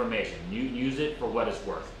guys information. You use it for what it's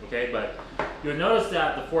worth, okay? But you'll notice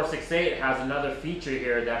that the 468 has another feature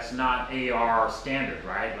here that's not AR standard,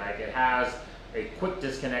 right? Like it has a quick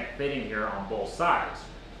disconnect fitting here on both sides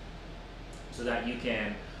so that you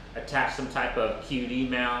can attach some type of QD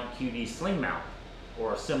mount, QD sling mount,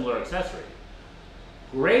 or a similar accessory.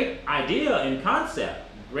 Great idea in concept.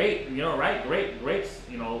 Great, right? Great,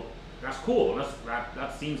 that's cool.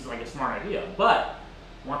 That seems like a smart idea. But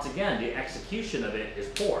once again, the execution of it is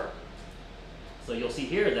poor. So you'll see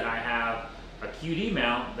here that I have a QD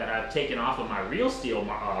mount that I've taken off of my real steel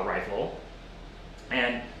rifle,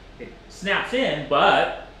 and it snaps in,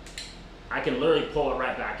 but I can literally pull it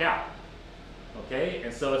right back out. Okay,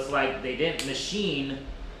 and so it's like they didn't machine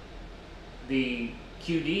the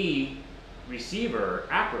QD receiver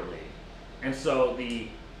accurately. And so the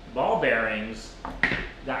ball bearings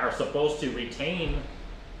that are supposed to retain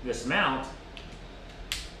this mount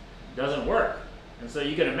doesn't work. And so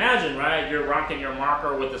you can imagine, right, you're rocking your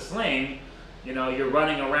marker with a sling, you're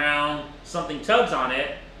running around, something tugs on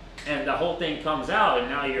it, and the whole thing comes out, and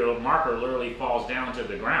now your marker literally falls down to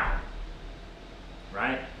the ground,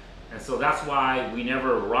 right? And so that's why we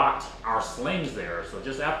never rocked our slings there. So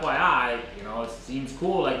just FYI, it seems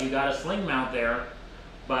cool like you got a sling mount there,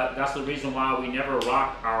 but that's the reason why we never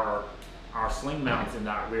rocked our sling mounts in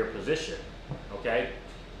that rear position, okay?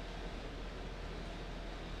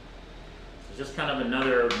 So just kind of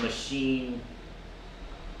another machine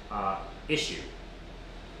issue.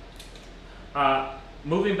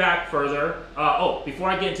 Moving back further, before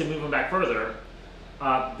I get into moving back further,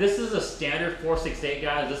 this is a standard 468,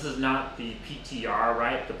 guys. This is not the PTR,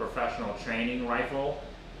 right? The professional training rifle,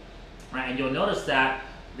 right? And you'll notice that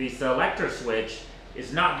the selector switch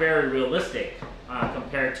is not very realistic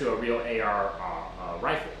compared to a real AR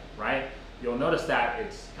rifle, right? You'll notice that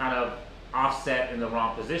it's kind of offset in the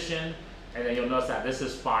wrong position, and then you'll notice that this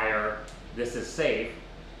is fire, this is safe,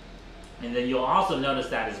 and then you'll also notice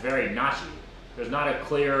that it's very notchy. There's not a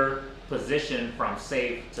clear position from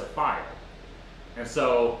safe to fire. And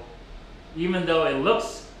so, even though it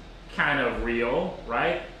looks kind of real,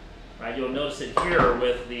 right? You'll notice it here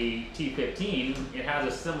with the T15. It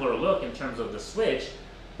has a similar look in terms of the switch,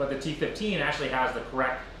 but the T15 actually has the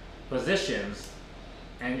correct positions,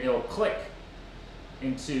 and it'll click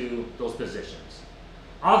into those positions.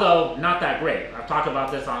 Although not that great. I've talked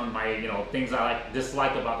about this on my things I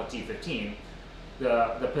dislike about the T15.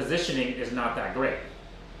 The positioning is not that great.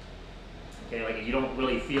 Okay, like you don't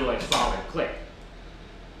really feel like solid click.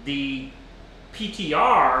 The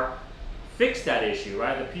PTR fixed that issue,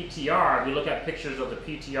 right? The PTR, if you look at pictures of the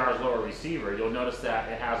PTR's lower receiver, you'll notice that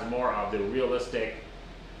it has more of the realistic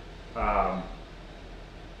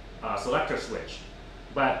selector switch.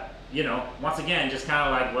 But, once again, just kind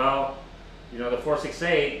of like, well, the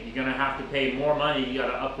 468, you're going to have to pay more money. You got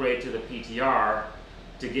to upgrade to the PTR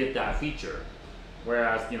to get that feature.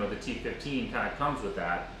 Whereas, the T15 kind of comes with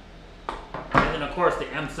that. And then, of course, the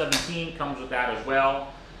M17 comes with that as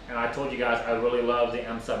well. And I told you guys I really love the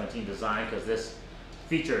M17 design because this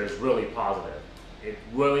feature is really positive. It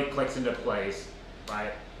really clicks into place,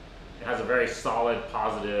 right? It has a very solid,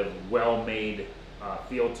 positive, well-made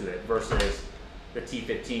feel to it versus the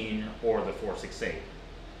T15 or the 468.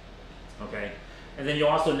 Okay, and then you'll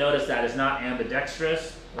also notice that it's not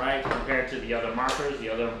ambidextrous, right? Compared to the other markers, the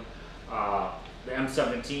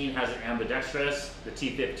M17 has an ambidextrous. The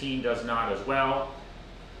T15 does not as well.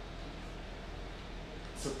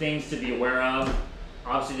 So things to be aware of.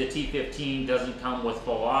 Obviously the T15 doesn't come with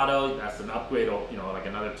full auto. That's an upgrade, you know, like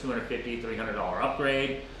another $250, $300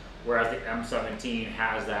 upgrade. Whereas the M17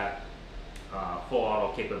 has that full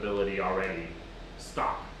auto capability already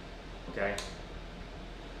stock. Okay,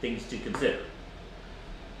 things to consider.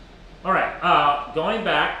 All right, going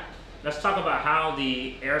back, let's talk about how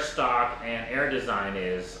the air stock and air design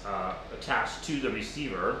is attached to the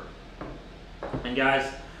receiver. And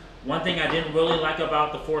guys, one thing I didn't really like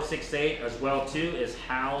about the 468 as well too is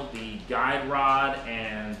how the guide rod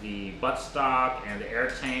and the buttstock and the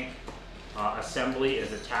air tank assembly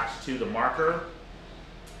is attached to the marker.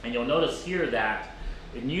 And you'll notice here that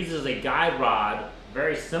it uses a guide rod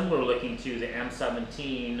very similar looking to the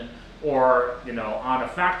M17, or, you know, on a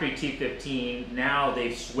factory T15, now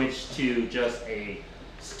they've switched to just a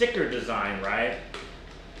sticker design, right?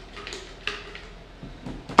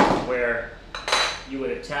 Where you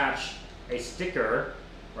would attach a sticker,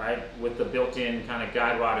 right, with the built-in kind of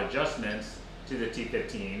guide rod adjustments to the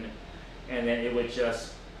T15, and then it would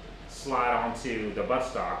just slide onto the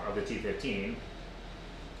buttstock of the T15,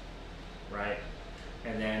 right?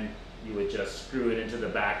 And then you would just screw it into the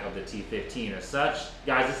back of the T15 as such.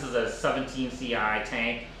 Guys, this is a 17 CI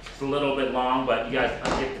tank. It's a little bit long, but you guys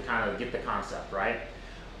get the concept, right?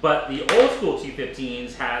 But the old school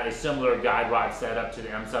T15s had a similar guide rod setup to the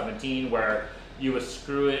M17, where you would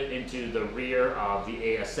screw it into the rear of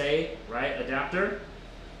the ASA, right, adapter.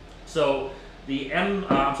 So the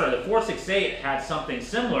 468 had something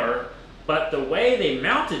similar, but the way they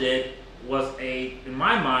mounted it was in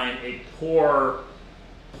my mind, a poor,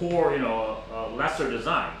 you know, lesser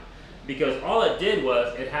design, because all it did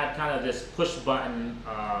was it had kind of this push button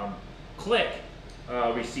click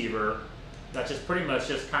receiver that just pretty much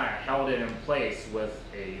just kind of held it in place with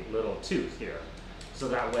a little tooth here, so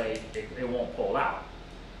that way it won't pull out.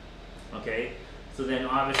 Okay, so then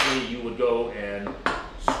obviously you would go and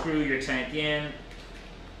screw your tank in,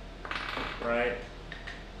 right?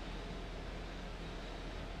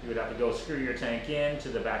 You would have to go screw your tank in to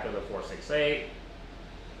the back of the 468.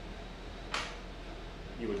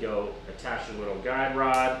 You would go attach your little guide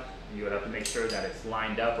rod. You would have to make sure that it's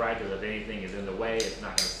lined up right, because if anything is in the way, it's not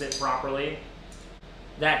going to sit properly.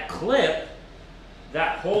 That clip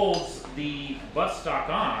that holds the buttstock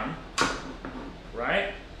on,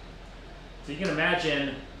 right? So you can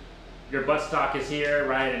imagine your buttstock is here,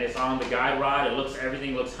 right, and it's on the guide rod.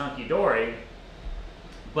 Everything looks hunky-dory.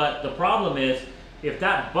 But the problem is, if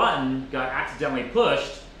that button got accidentally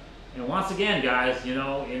pushed, and once again, guys, you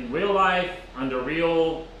know, in real life, under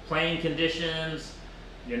real playing conditions,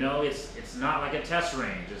 you know, it's not like a test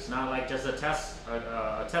range. It's not like just a test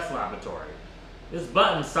laboratory. This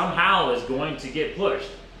button somehow is going to get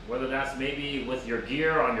pushed, whether that's maybe with your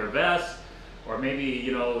gear on your vest, or maybe,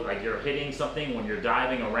 you know, like you're hitting something when you're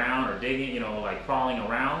diving around or digging, you know, like crawling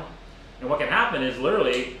around. And what can happen is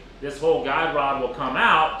literally this whole guide rod will come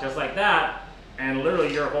out just like that, and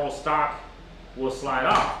literally your whole stock will slide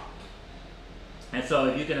off. And so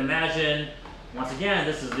if you can imagine, once again,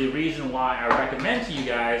 this is the reason why I recommend to you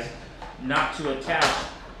guys not to attach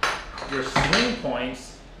your sling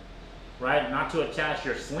points, right? Not to attach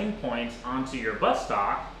your sling points onto your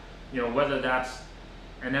buttstock, you know, whether that's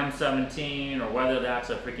an M17 or whether that's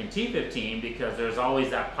a freaking T15, because there's always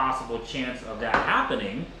that possible chance of that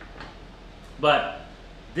happening. But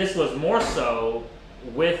this was more so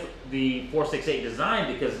with the 468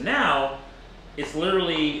 design, because now it's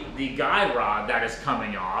literally the guide rod that is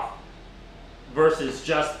coming off versus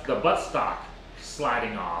just the buttstock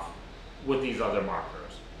sliding off with these other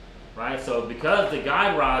markers, right? So because the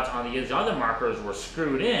guide rods on these other markers were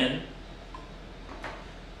screwed in,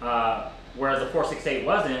 whereas the 468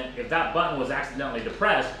 wasn't, if that button was accidentally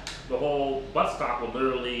depressed, the whole buttstock would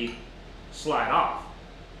literally slide off,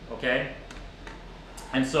 okay?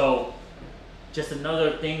 And so just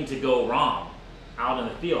another thing to go wrong out in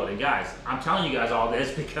the field. And guys, I'm telling you guys all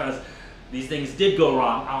this because these things did go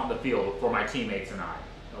wrong out in the field for my teammates and I,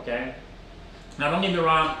 okay? Now don't get me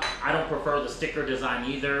wrong, I don't prefer the sticker design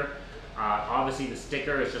either. Obviously the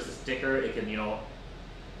sticker is just a sticker. It can, you know,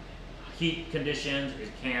 heat conditions, it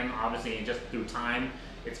can obviously, just through time,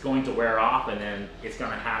 it's going to wear off, and then it's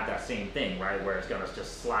gonna have that same thing, right? Where it's gonna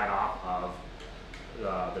just slide off of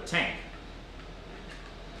the tank,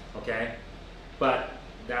 okay? But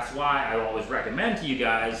that's why I always recommend to you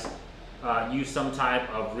guys use some type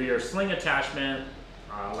of rear sling attachment,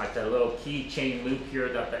 like the little key chain loop here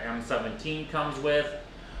that the M17 comes with,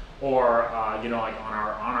 or you know, like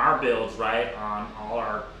on our builds, right? On all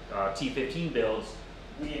our T15 builds,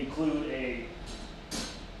 we include a,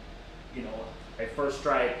 you know, a first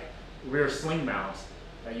strike rear sling mount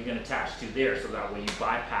that you can attach to there, so that way you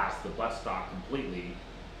bypass the buttstock completely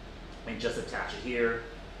and just attach it here,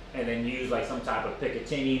 and then use like some type of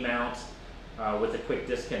Picatinny mount with a quick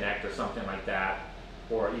disconnect or something like that,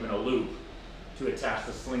 or even a loop to attach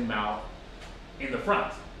the sling mount in the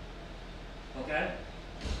front. Okay.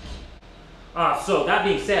 So that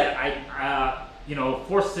being said, you know,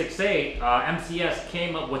 468 MCS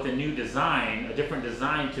came up with a new design, a different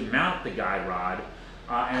design to mount the guide rod,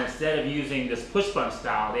 and instead of using this push button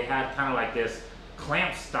style, they had kind of like this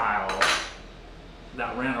clamp style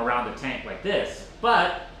that ran around the tank like this.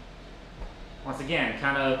 But once again,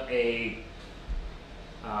 kind of a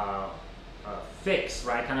fix,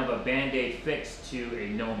 right? Kind of a band-aid fix to a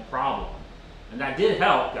known problem. And that did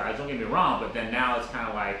help, guys, don't get me wrong, but then now it's kind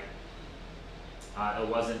of like,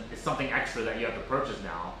 it's something extra that you have to purchase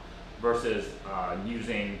now versus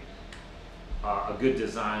using a good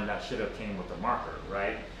design that should have came with the marker,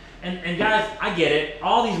 right? And guys, I get it.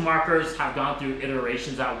 All these markers have gone through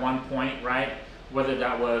iterations at one point, right? Whether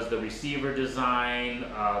that was the receiver design,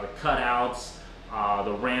 the cutouts,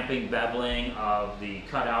 the ramping, beveling of the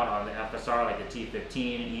cutout on the FSR, like the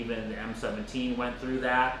T15, even the M17 went through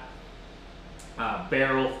that.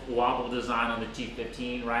 Barrel wobble design on the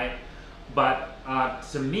T15, right? But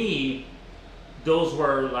to me, those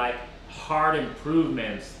were like hard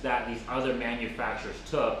improvements that these other manufacturers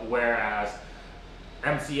took, whereas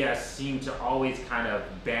MCS seemed to always kind of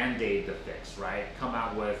band-aid the fix, right? Come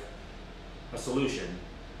out with a solution.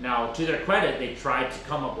 Now, to their credit, they tried to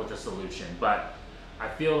come up with a solution, but I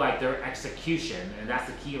feel like their execution, and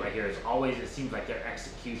that's the key right here, is always, it seems like their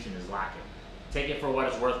execution is lacking. Take it for what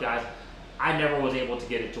it's worth, guys. I never was able to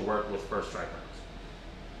get it to work with first strike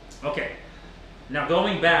rounds. Okay, now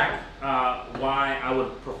going back, why I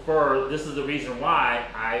would prefer, this is the reason why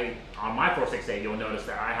on my 468, you'll notice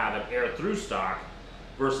that I have an air through stock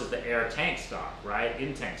versus the air tank stock, right?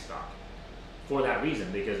 In tank stock. For that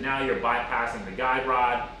reason, because now you're bypassing the guide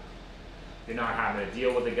rod, you're not having to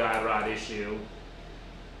deal with the guide rod issue,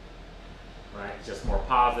 right? It's just more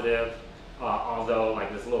positive. Although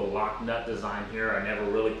like this little lock nut design here, I never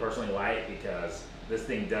really personally like, because this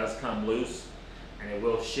thing does come loose and it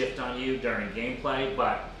will shift on you during gameplay,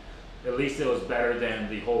 but at least it was better than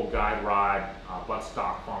the whole guide rod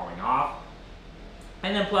buttstock falling off.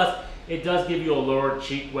 And then plus, it does give you a lower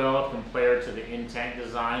cheek weld compared to the in-tank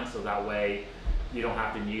design, so that way you don't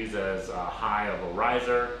have to use as high of a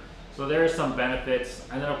riser. So there are some benefits,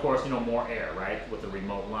 and then of course, you know, more air, right, with the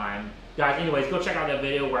remote line. Guys, anyways, go check out that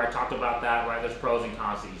video where I talked about that, right? There's pros and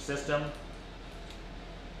cons to each system.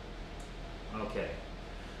 Okay.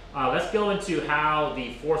 Let's go into how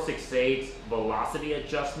the 468 velocity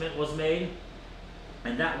adjustment was made.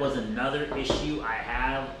 And that was another issue I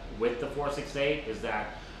have with the 468, is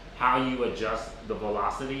that how you adjust the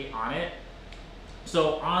velocity on it.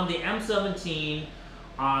 So on the M17,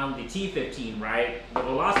 on the T15, right, the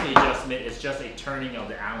velocity adjustment is just a turning of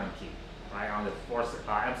the Allen key. Right, on the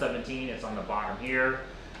M17, it's on the bottom here,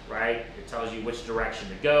 right? It tells you which direction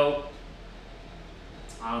to go.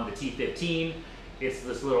 On the T15, it's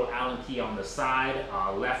this little Allen key on the side.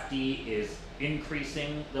 Lefty is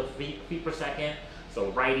increasing the feet per second.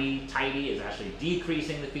 So righty tighty is actually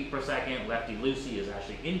decreasing the feet per second. Lefty loosey is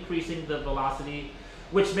actually increasing the velocity,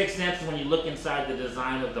 which makes sense when you look inside the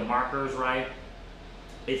design of the markers, right?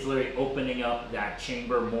 It's literally opening up that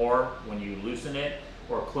chamber more when you loosen it,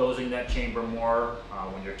 or closing that chamber more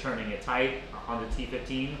when you're turning it tight on the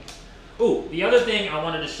T15. Ooh, the other thing I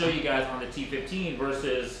wanted to show you guys on the T15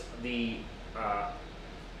 versus the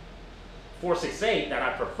 468 that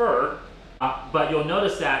I prefer, but you'll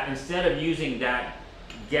notice that instead of using that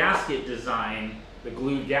gasket design, the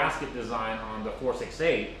glued gasket design on the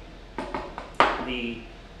 468, the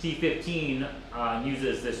T15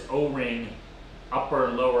 uses this O-ring upper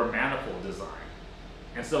and lower manifold design.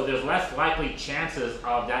 And so there's less likely chances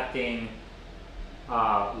of that thing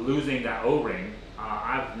losing that O-ring.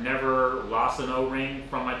 I've never lost an O-ring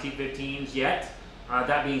from my T15s yet.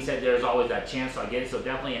 That being said, there's always that chance I get it, so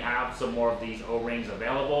definitely have some more of these O-rings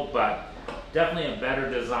available, but definitely a better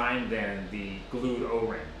design than the glued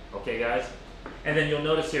O-ring. Okay, guys? And then you'll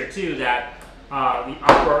notice here too that the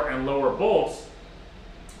upper and lower bolts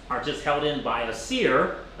are just held in by a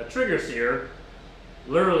sear, a trigger sear,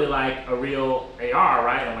 literally like a real AR,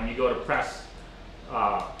 right? And when you go to press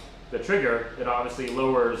the trigger, it obviously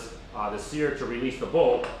lowers the sear to release the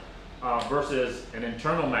bolt versus an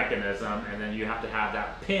internal mechanism, and then you have to have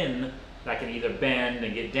that pin that can either bend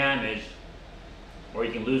and get damaged, or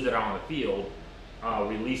you can lose it out on the field,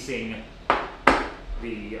 releasing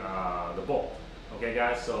the bolt. Okay,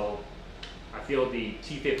 guys? So I feel the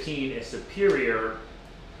T15 is superior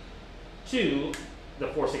to the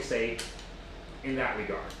 468 in that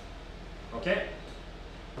regard. Okay?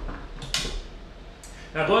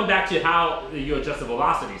 Now going back to how you adjust the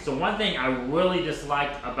velocity. So one thing I really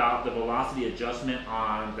disliked about the velocity adjustment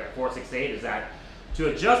on that 468 is that to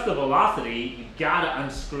adjust the velocity, you gotta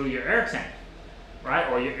unscrew your air tank,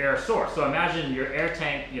 right? Or your air source. So imagine your air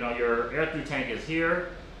tank, you know, your air through tank is here.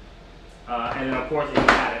 And then of course if you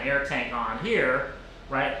had an air tank on here,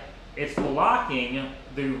 right? It's blocking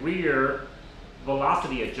the rear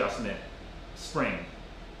velocity adjustment spring,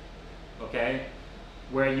 okay?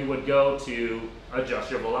 Where you would go to adjust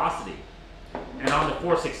your velocity. And on the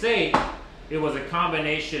 468, it was a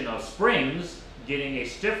combination of springs, getting a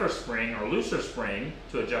stiffer spring or looser spring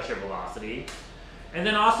to adjust your velocity. And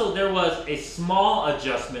then also there was a small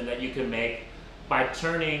adjustment that you could make by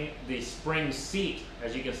turning the spring seat.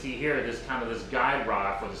 As you can see here, this kind of this guide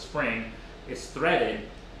rod for the spring is threaded,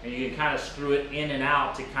 and you can kind of screw it in and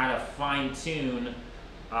out to kind of fine tune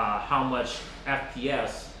how much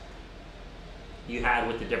FPS you had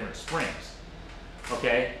with the different springs,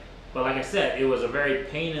 okay? But like I said, it was a very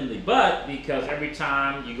pain in the butt because every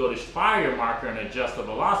time you go to fire your marker and adjust the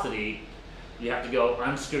velocity, you have to go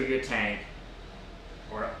unscrew your tank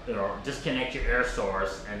or disconnect your air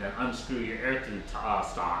source and then unscrew your air through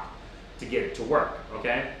stock to get it to work,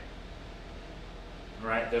 okay? All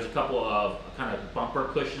right, there's a couple of kind of bumper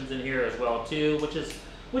cushions in here as well too,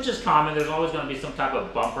 which is common. There's always going to be some type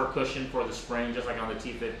of bumper cushion for the spring, just like on the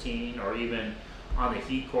T15 or even on the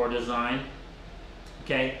heat core design,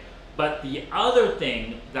 okay? But the other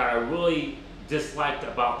thing that I really disliked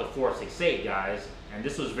about the 468, guys, and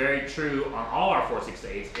this was very true on all our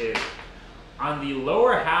 468s, is on the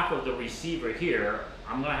lower half of the receiver here,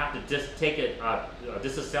 I'm going to have to just take it,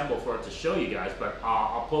 disassemble for it to show you guys, but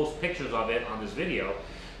I'll post pictures of it on this video,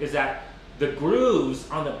 is that the grooves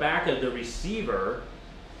on the back of the receiver,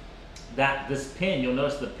 that this pin, you'll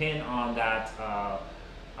notice the pin on that,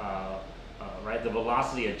 right, the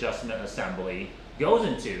velocity adjustment assembly goes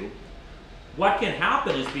into, what can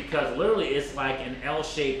happen is because literally it's like an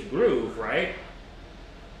L-shaped groove, right?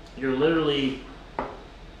 You're literally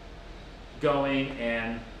going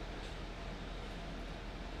and,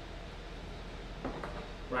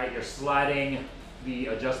 right, you're sliding the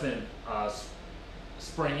adjustment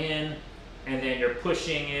spring in, and then you're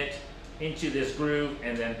pushing it into this groove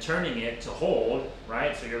and then turning it to hold,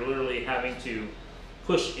 right? So you're literally having to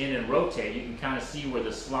push in and rotate. You can kind of see where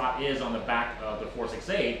the slot is on the back of the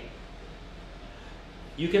 468.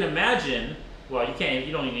 You can imagine, well,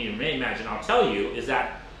 you don't even need to imagine, I'll tell you, is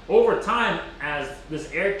that over time, as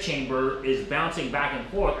this air chamber is bouncing back and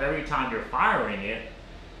forth every time you're firing it,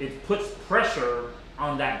 it puts pressure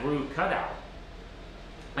on that groove cutout.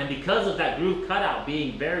 And because of that groove cutout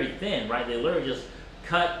being very thin, right, they literally just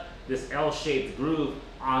cut this L-shaped groove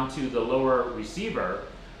onto the lower receiver,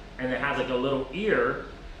 and it has like a little ear,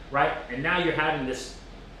 right? And now you're having this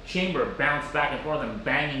chamber bounce back and forth and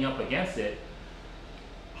banging up against it.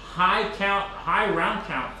 High round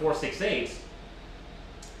count 468s,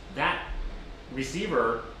 that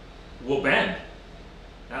receiver will bend.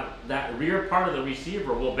 That rear part of the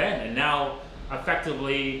receiver will bend, and now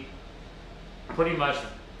effectively pretty much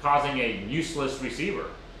causing a useless receiver,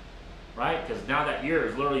 right? Because now that ear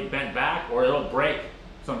is literally bent back, or it'll break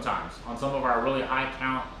sometimes. On some of our really high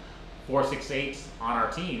count 468s on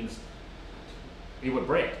our teams, it would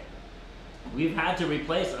break. We've had to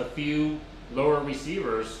replace a few lower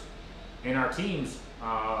receivers in our team's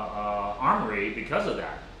armory because of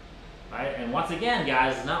that, right? And once again,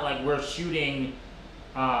 guys, it's not like we're shooting,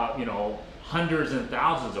 you know, hundreds and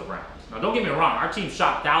thousands of rounds. Now, don't get me wrong, our team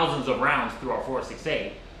shot thousands of rounds through our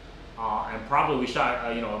 468, and probably we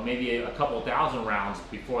shot, you know, maybe a couple thousand rounds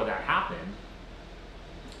before that happened.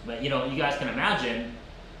 But, you know, you guys can imagine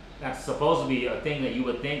that's supposed to be a thing that you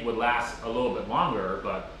would think would last a little bit longer,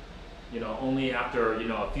 but, you know, only after, you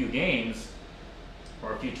know, a few games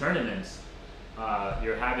or a few tournaments,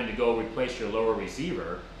 you're having to go replace your lower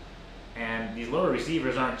receiver. And these lower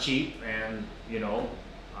receivers aren't cheap, and, you know,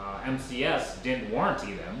 MCS didn't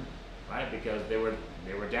warranty them, right? Because they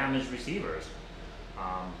were damaged receivers.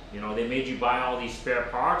 You know, they made you buy all these spare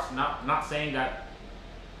parts. Not saying that,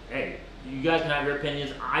 hey, you guys can have your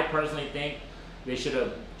opinions. I personally think they should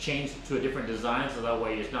have changed to a different design so that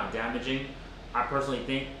way it's not damaging. I personally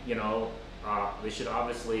think, you know, they should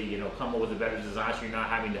obviously, you know, come up with a better design so you're not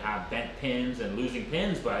having to have bent pins and losing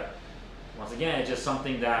pins. But once again, it's just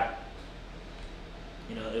something that,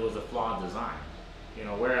 you know, it was a flawed design. You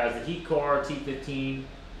know, whereas the heat core T15,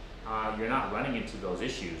 you're not running into those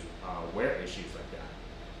issues, wear issues like that.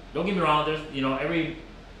 Don't get me wrong, there's, you know, every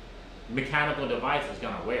mechanical device is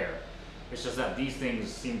gonna wear. It's just that these things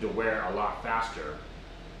seem to wear a lot faster.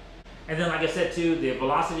 And then, like I said too, the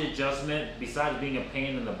velocity adjustment, besides being a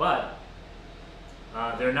pain in the butt,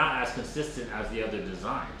 they're not as consistent as the other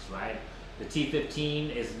designs, right? The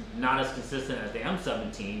T15 is not as consistent as the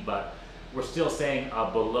M17, but we're still saying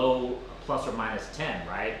below plus or minus 10,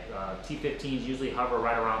 right? T15s usually hover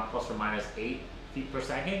right around plus or minus 8 feet per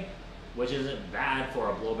second, which isn't bad for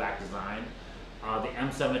a blowback design. The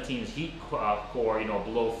M17's heat core, you know,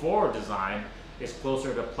 below 4 design is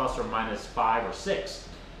closer to plus or minus 5 or 6.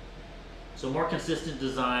 So more consistent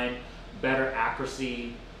design, better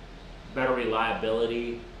accuracy, better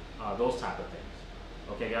reliability, those type of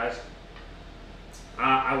things. Okay, guys?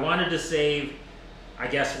 I wanted to save, I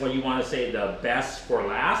guess what you want to say, the best for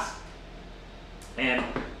last. And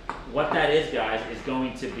what that is, guys, is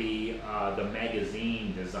going to be the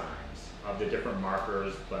magazine designs of the different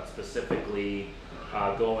markers, but specifically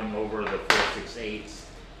going over the 468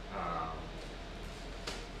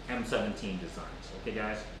 M17 designs. Okay,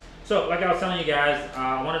 guys? So, like I was telling you guys,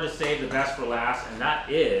 I wanted to save the best for last, and that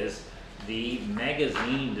is the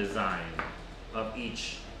magazine design of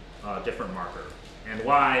each different marker. And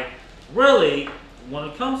why, really, when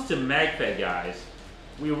it comes to Magfed, guys,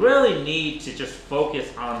 we really need to just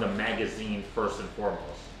focus on the magazine first and foremost.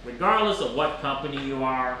 Regardless of what company you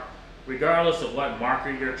are, regardless of what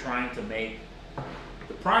marker you're trying to make,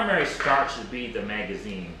 the primary start should be the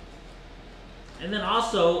magazine. And then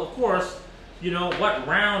also, of course, you know, what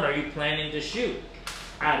round are you planning to shoot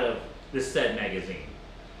out of this said magazine,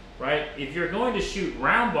 right? If you're going to shoot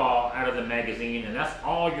round ball out of the magazine and that's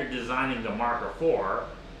all you're designing the marker for,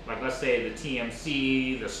 like let's say the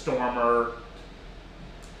TMC, the Stormer,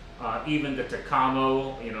 even the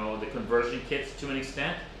Takamo, you know, the conversion kits to an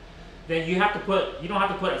extent, then you don't have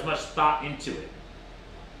to put as much thought into it,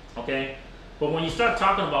 okay? But when you start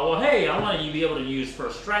talking about, well, hey, I want you to be able to use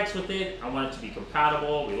first strikes with it, I want it to be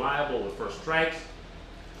compatible, reliable with first strikes,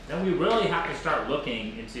 then we really have to start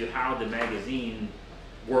looking into how the magazine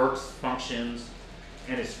works, functions,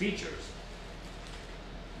 and its features,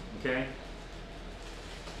 okay?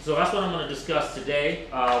 So that's what I'm going to discuss today.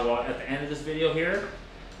 Well, at the end of this video here,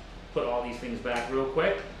 put all these things back real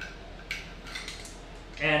quick.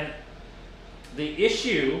 And the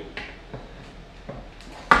issue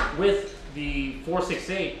with the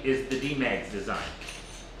 468 is the D-Mag's design,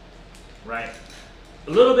 right? A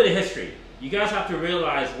little bit of history. You guys have to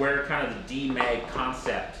realize where kind of the D-Mag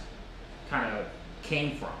concept kind of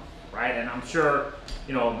came from, right? And I'm sure,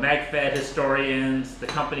 you know, Magfed historians, the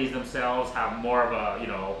companies themselves have more of a, you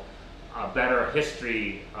know, a better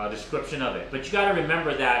history description of it. But you got to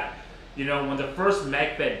remember that, you know, when the first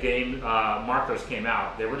Magfed game markers came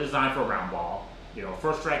out, they were designed for round ball. You know,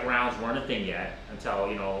 first strike rounds weren't a thing yet until,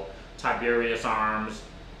 you know, Tiberius Arms,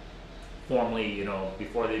 formerly, you know,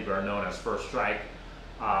 before they were known as First Strike,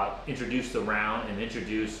 introduced the round and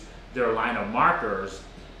introduced their line of markers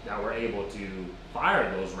that were able to fire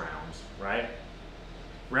those rounds, right?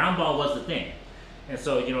 Round ball was the thing. And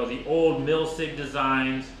so, you know, the old Mil-Sig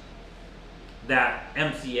designs that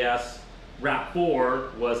MCS Rap 4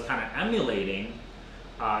 was kind of emulating,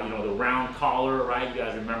 you know, the round collar, right? You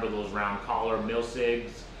guys remember those round collar Mil-Sigs?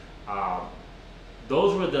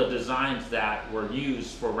 Those were the designs that were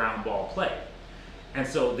used for round ball play. And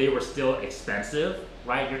so they were still expensive,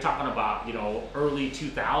 right? You're talking about, you know, early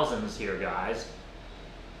 2000s here, guys.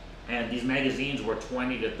 And these magazines were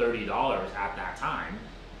 $20 to $30 at that time.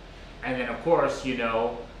 And then, of course, you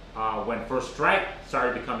know, when First Strike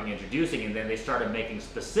started becoming introducing, and then they started making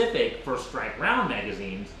specific First Strike round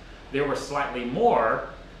magazines, they were slightly more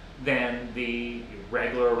than the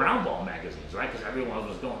regular round ball magazines, right? Because everyone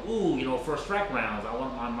was going, ooh, you know, First Strike rounds, I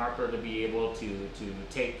want my marker to be able to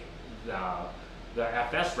take the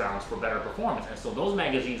FS rounds for better performance. And so those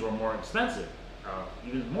magazines were more expensive,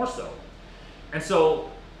 even more so. And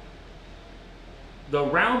so the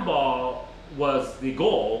round ball was the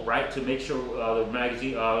goal, right, to make sure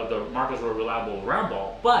the markers were reliable with round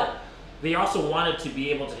ball, but they also wanted to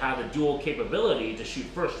be able to have the dual capability to shoot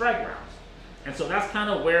first strike rounds. And so that's kind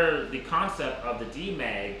of where the concept of the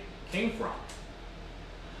D-Mag came from.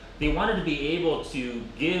 They wanted to be able to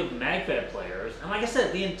give Magfed players, and like I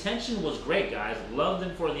said, the intention was great, guys. Love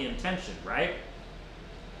them for the intention, right?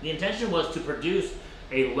 The intention was to produce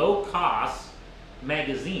a low-cost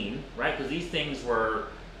magazine, right? Because these things were,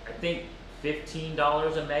 I think,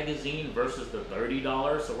 $15 a magazine versus the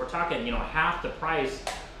 $30. So we're talking, you know, half the price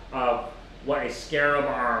of what a Scarab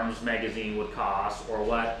Arms magazine would cost, or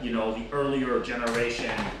what, you know, the earlier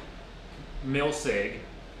generation Mil-Sig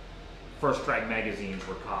First Strike magazines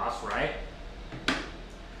would cost, right?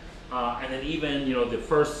 and then even, you know, the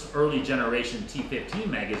first early generation T15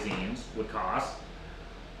 magazines would cost.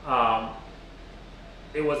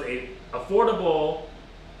 It was a affordable,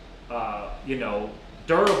 you know,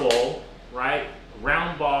 durable, right,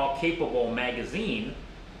 round ball capable magazine.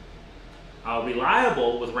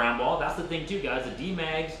 Reliable with round ball. That's the thing too, guys. The D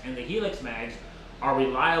mags and the Helix mags are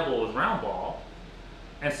reliable with round ball.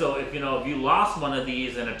 And so if, you know, if you lost one of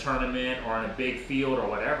these in a tournament or in a big field or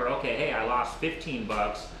whatever, okay, hey, I lost 15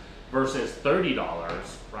 bucks versus $30,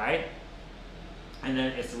 right? And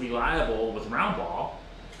then it's reliable with round ball.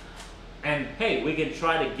 And hey, we can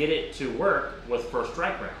try to get it to work with first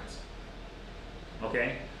strike rounds.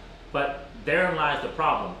 Okay? But therein lies the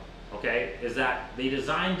problem, okay? Is that they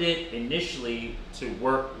designed it initially to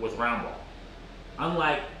work with round ball.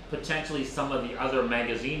 Unlike potentially some of the other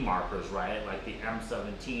magazine markers, right? Like the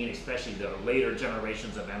M17, especially the later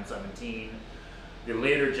generations of M17, the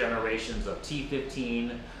later generations of T15,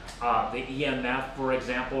 the EMF, for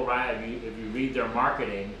example, right? If you read their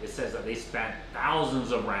marketing, it says that they spent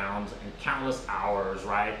thousands of rounds and countless hours,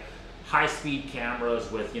 right? High-speed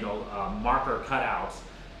cameras with, you know, marker cutouts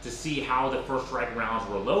to see how the first strike rounds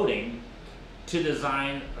were loading to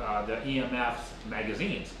design the EMF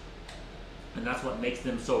magazines. And that's what makes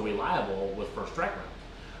them so reliable with first strike rounds.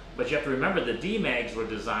 But you have to remember the D-mags were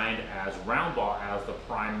designed as round ball as the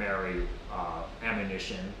primary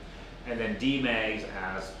ammunition, and then D-mags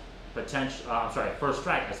as potential, first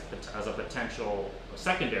strike as a potential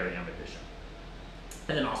secondary ammunition.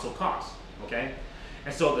 And then also cost, okay?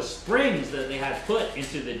 And so the springs that they had put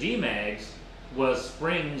into the D-mags was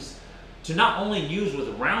springs to not only use with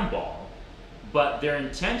round ball, but their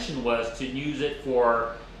intention was to use it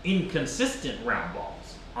for inconsistent round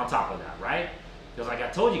balls on top of that, right? Because like I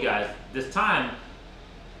told you guys, this time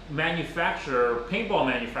paintball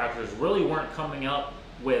manufacturers really weren't coming up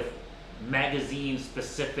with magazine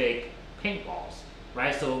specific paintballs,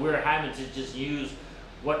 right? So we were having to just use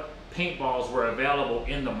what paintballs were available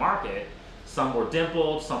in the market. Some were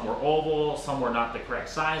dimpled, some were oval, some were not the correct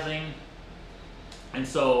sizing. And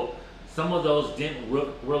so some of those didn't work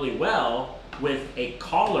really well with a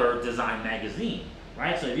collar design magazine,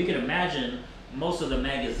 right? So if you can imagine, most of the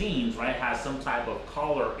magazines, right, has some type of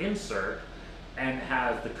collar insert and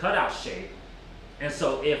has the cutout shape. And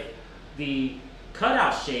so if the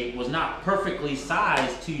cutout shape was not perfectly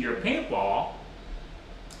sized to your paintball,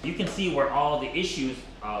 you can see where all the issues,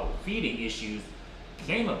 feeding issues,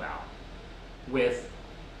 came about with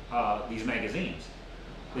these magazines.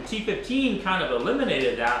 The T15 kind of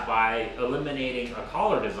eliminated that by eliminating a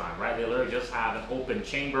collar design, right? They literally just have an open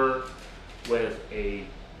chamber with a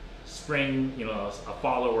spring, you know, a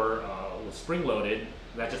follower with spring loaded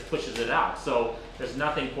that just pushes it out. So there's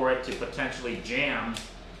nothing for it to potentially jam.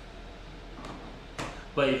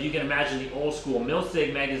 But if you can imagine the old school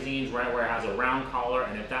Milsig magazines, right, where it has a round collar,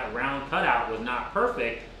 and if that round cutout was not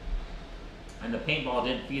perfect and the paintball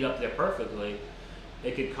didn't feed up there perfectly,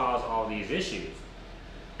 it could cause all these issues.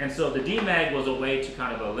 And so the D-Mag was a way to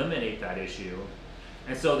kind of eliminate that issue.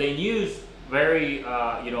 And so they used very,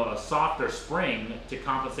 you know, a softer spring to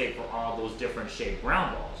compensate for all those different shaped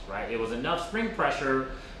round balls, right? It was enough spring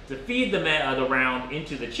pressure to feed the round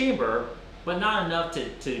into the chamber, but not enough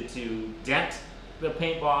to dent the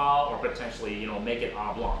paintball or potentially, you know, make it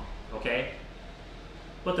oblong, okay?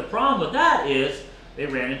 But the problem with that is they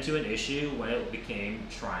ran into an issue when it became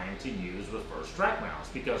trying to use with first strike rounds,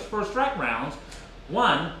 because first strike rounds,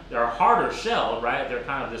 one, they're harder shelled, right? They're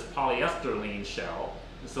kind of this polyester shell,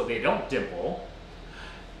 so they don't dimple.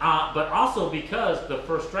 But also because the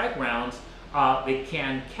first strike rounds, they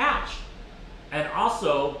can catch. And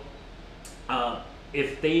also,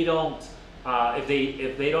 if they don't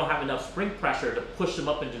have enough spring pressure to push them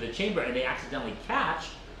up into the chamber and they accidentally catch,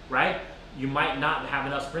 right? You might not have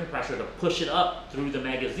enough spring pressure to push it up through the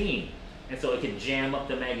magazine. And so it can jam up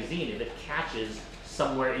the magazine if it catches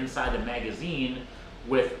somewhere inside the magazine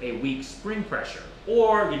with a weak spring pressure.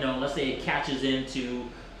 Or, you know, let's say it catches into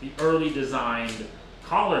the early designed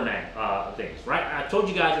collar things, right? I told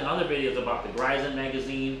you guys in other videos about the Greisen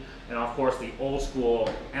magazine and of course the old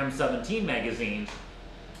school M17 magazines,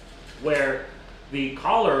 where the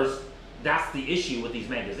collars, that's the issue with these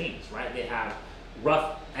magazines, right? They have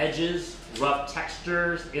rough edges, rough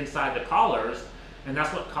textures inside the collars, and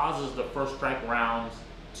that's what causes the first strike rounds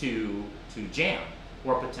to jam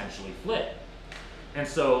or potentially flip. And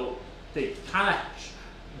so they kind of,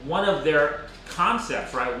 one of their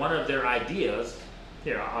concepts, right, one of their ideas,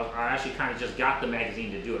 here, I actually kind of just got the magazine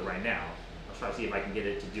to do it right now. I'll try to see if I can get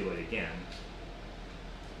it to do it again.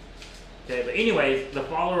 Okay, but anyways, the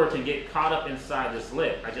follower can get caught up inside this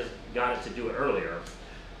lip. I just got it to do it earlier,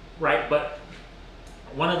 right? But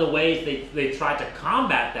one of the ways they tried to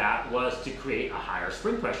combat that was to create a higher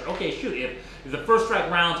spring pressure. Okay, shoot, if the first strike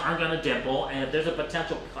rounds aren't going to dimple, and if there's a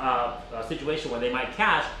potential situation where they might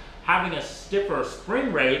catch, having a stiffer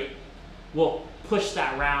spring rate will push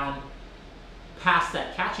that round past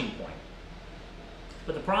that catching point.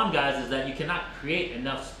 But the problem, guys, is that you cannot create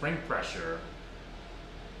enough spring pressure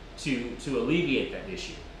to alleviate that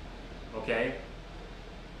issue, okay?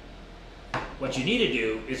 What you need to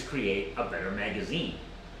do is create a better magazine,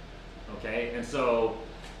 okay? And so,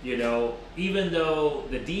 you know, even though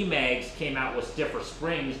the D-mags came out with stiffer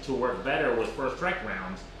springs to work better with first strike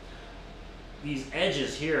rounds, these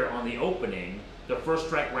edges here on the opening, the first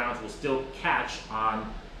strike rounds will still catch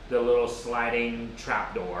on the little sliding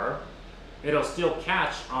trap door. It'll still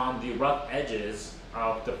catch on the rough edges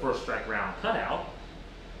of the first strike round cutout,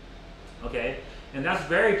 okay? And that's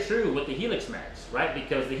very true with the Helix mags, right?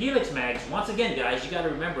 Because the Helix mags, once again, guys, you got to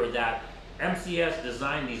remember that MCS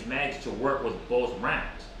designed these mags to work with both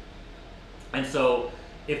rounds. And so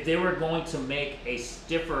if they were going to make a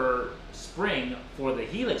stiffer spring for the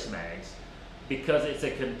Helix mags, because it's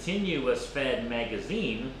a continuous fed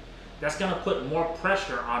magazine, that's going to put more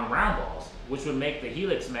pressure on round balls, which would make the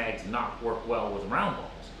Helix mags not work well with round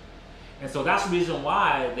balls. And so that's the reason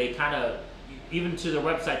why they kind of, even to their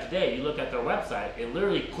website today, you look at their website, it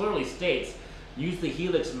literally clearly states, use the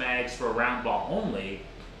Helix mags for round ball only,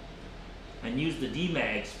 and use the D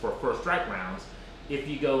mags for first strike rounds if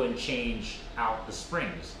you go and change out the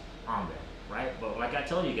springs on them, right? But like I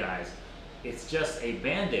tell you guys, it's just a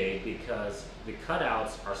band-aid because the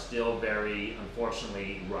cutouts are still very,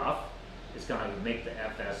 unfortunately, rough. It's gonna make the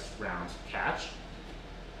FS rounds catch.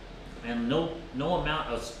 And no amount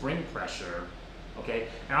of spring pressure. Okay,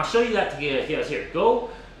 and I'll show you that together. Here, go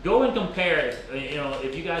and compare. You know,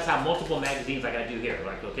 if you guys have multiple magazines like I do here,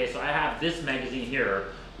 like, okay, so I have this magazine here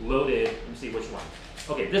loaded. Let me see which one.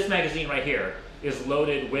 Okay, this magazine right here is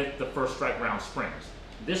loaded with the first strike round springs.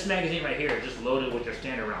 This magazine right here is just loaded with your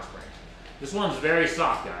standard round springs. This one's very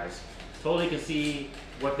soft, guys. Totally can see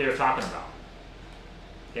what they're talking about.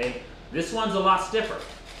 Okay, this one's a lot stiffer.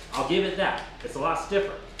 I'll give it that. It's a lot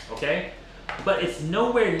stiffer. Okay, but it's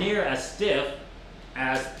nowhere near as stiff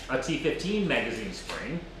as a T15 magazine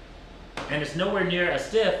spring, and it's nowhere near as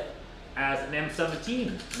stiff as an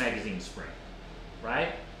M17 magazine spring,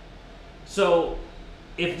 right? So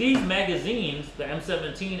if these magazines, the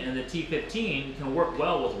M17 and the T15, can work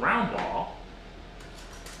well with round ball,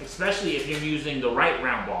 especially if you're using the right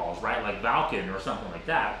round balls, right, like Vulcan or something like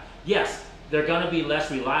that, yes, they're going to be less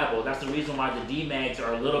reliable. That's the reason why the D-mags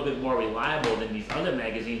are a little bit more reliable than these other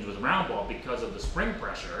magazines with round ball, because of the spring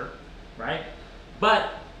pressure, right?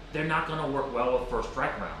 But they're not going to work well with first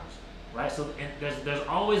strike rounds, right? So there's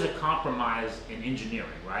always a compromise in engineering,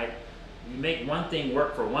 right? You make one thing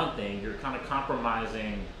work for one thing, you're kind of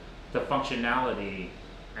compromising the functionality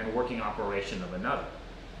and working operation of another.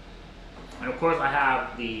 And of course, I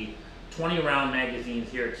have the 20 round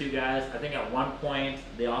magazines here too, guys. I think at one point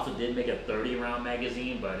they also did make a 30 round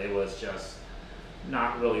magazine, but it was just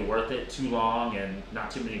not really worth it, too long, and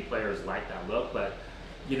not too many players like that look. But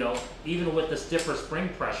you know, even with the stiffer spring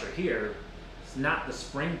pressure here, it's not the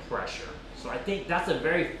spring pressure. So I think that's a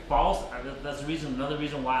very false, that's the reason, another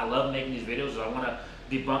reason why I love making these videos, is I want to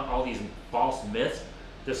debunk all these false myths.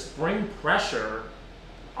 The spring pressure,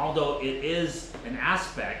 although it is an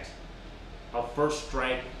aspect of first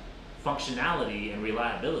strike functionality and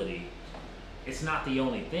reliability, it's not the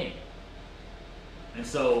only thing. And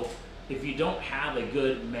so if you don't have a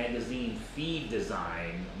good magazine feed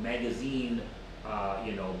design, magazine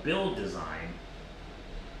build design,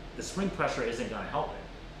 the spring pressure isn't going to help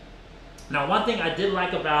it. Now, one thing I did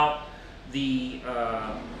like about the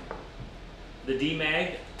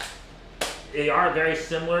D-Mag, they are very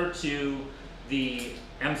similar to the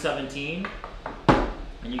M17,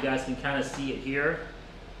 and you guys can kind of see it here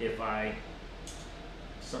if I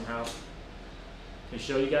somehow can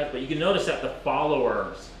show you guys, but you can notice that the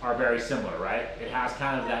followers are very similar, right? It has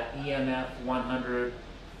kind of that EMF 100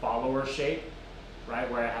 follower shape, right,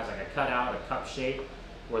 where it has like a cutout, a cup shape,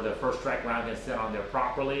 where the first strike round can sit on there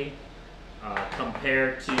properly,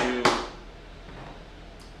 compared to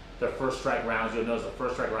the first strike rounds. You'll notice the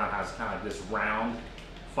first strike round has kind of this round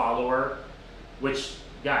follower, which,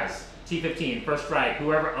 guys, T15, first strike,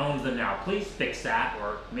 whoever owns them now, please fix that,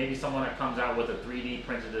 or maybe someone that comes out with a 3D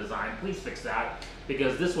printed design, please fix that,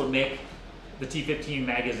 because this would make the T15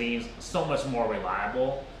 magazines so much more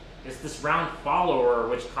reliable. It's this round follower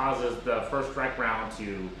which causes the first strike round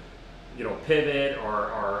to, you know, pivot or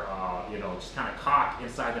just kind of cock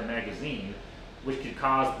inside the magazine, which could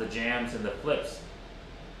cause the jams and the flips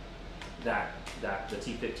that that the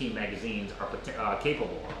T15 magazines are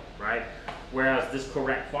capable of, right? Whereas this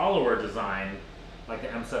correct follower design, like the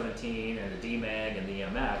M17 and the DMAG and the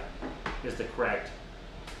EMF, is the correct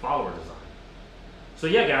follower design. So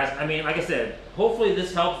yeah, guys, I mean, like I said, hopefully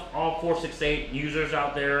this helps all 468 users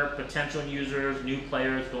out there, potential users, new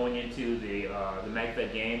players going into the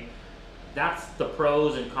Magfed game. That's the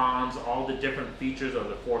pros and cons, all the different features of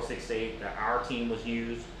the 468 that our team was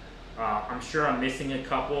used. I'm sure I'm missing a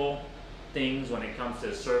couple things when it comes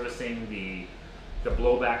to servicing the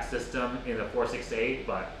blowback system in the 468,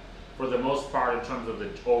 but for the most part, in terms of the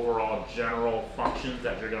overall general functions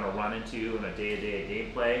that you're going to run into in a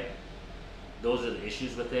day-to-day gameplay, those are the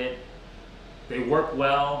issues with it. They work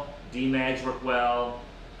well, DMAGs work well,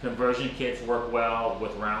 conversion kits work well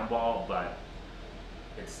with round ball, but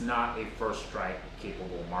it's not a first strike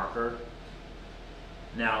capable marker.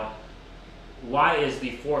 Now, why is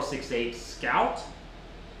the 468 Scout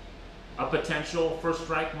a potential first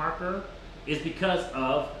strike marker? Is because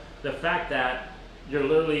of the fact that you're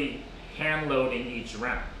literally hand loading each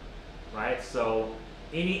round, right? So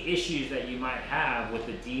any issues that you might have with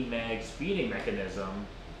the DMAG speeding mechanism,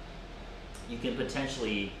 you can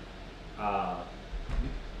potentially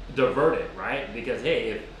divert it, right? Because hey,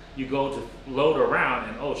 if you go to load a round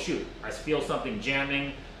and oh shoot, I feel something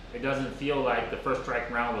jamming, it doesn't feel like the first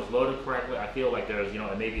strike round was loaded correctly, I feel like there's,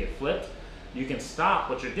 maybe it flipped, you can stop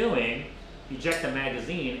what you're doing, eject the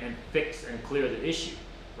magazine, and fix and clear the issue,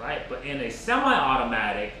 right? But in a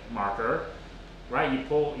semi-automatic marker, right,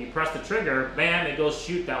 you press the trigger, bam, it goes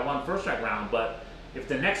shoot that one first strike round, but if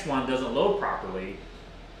the next one doesn't load properly,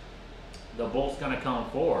 the bolt's gonna come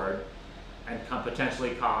forward and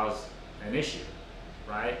potentially cause an issue,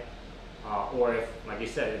 right? Or if, like you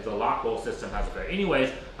said, if the lock bolt system has a failure.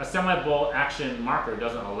 Anyways, a semi-bolt action marker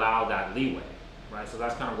doesn't allow that leeway, right? So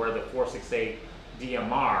that's kind of where the 468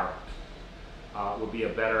 DMR would be a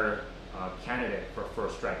better candidate for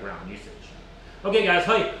first strike round usage. Okay guys,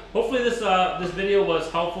 hey, hopefully this video was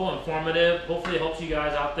helpful, informative. Hopefully it helps you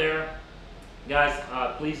guys out there. Guys,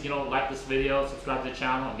 please, like this video, subscribe to the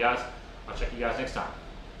channel, and guys, I'll check you guys next time.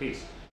 Peace.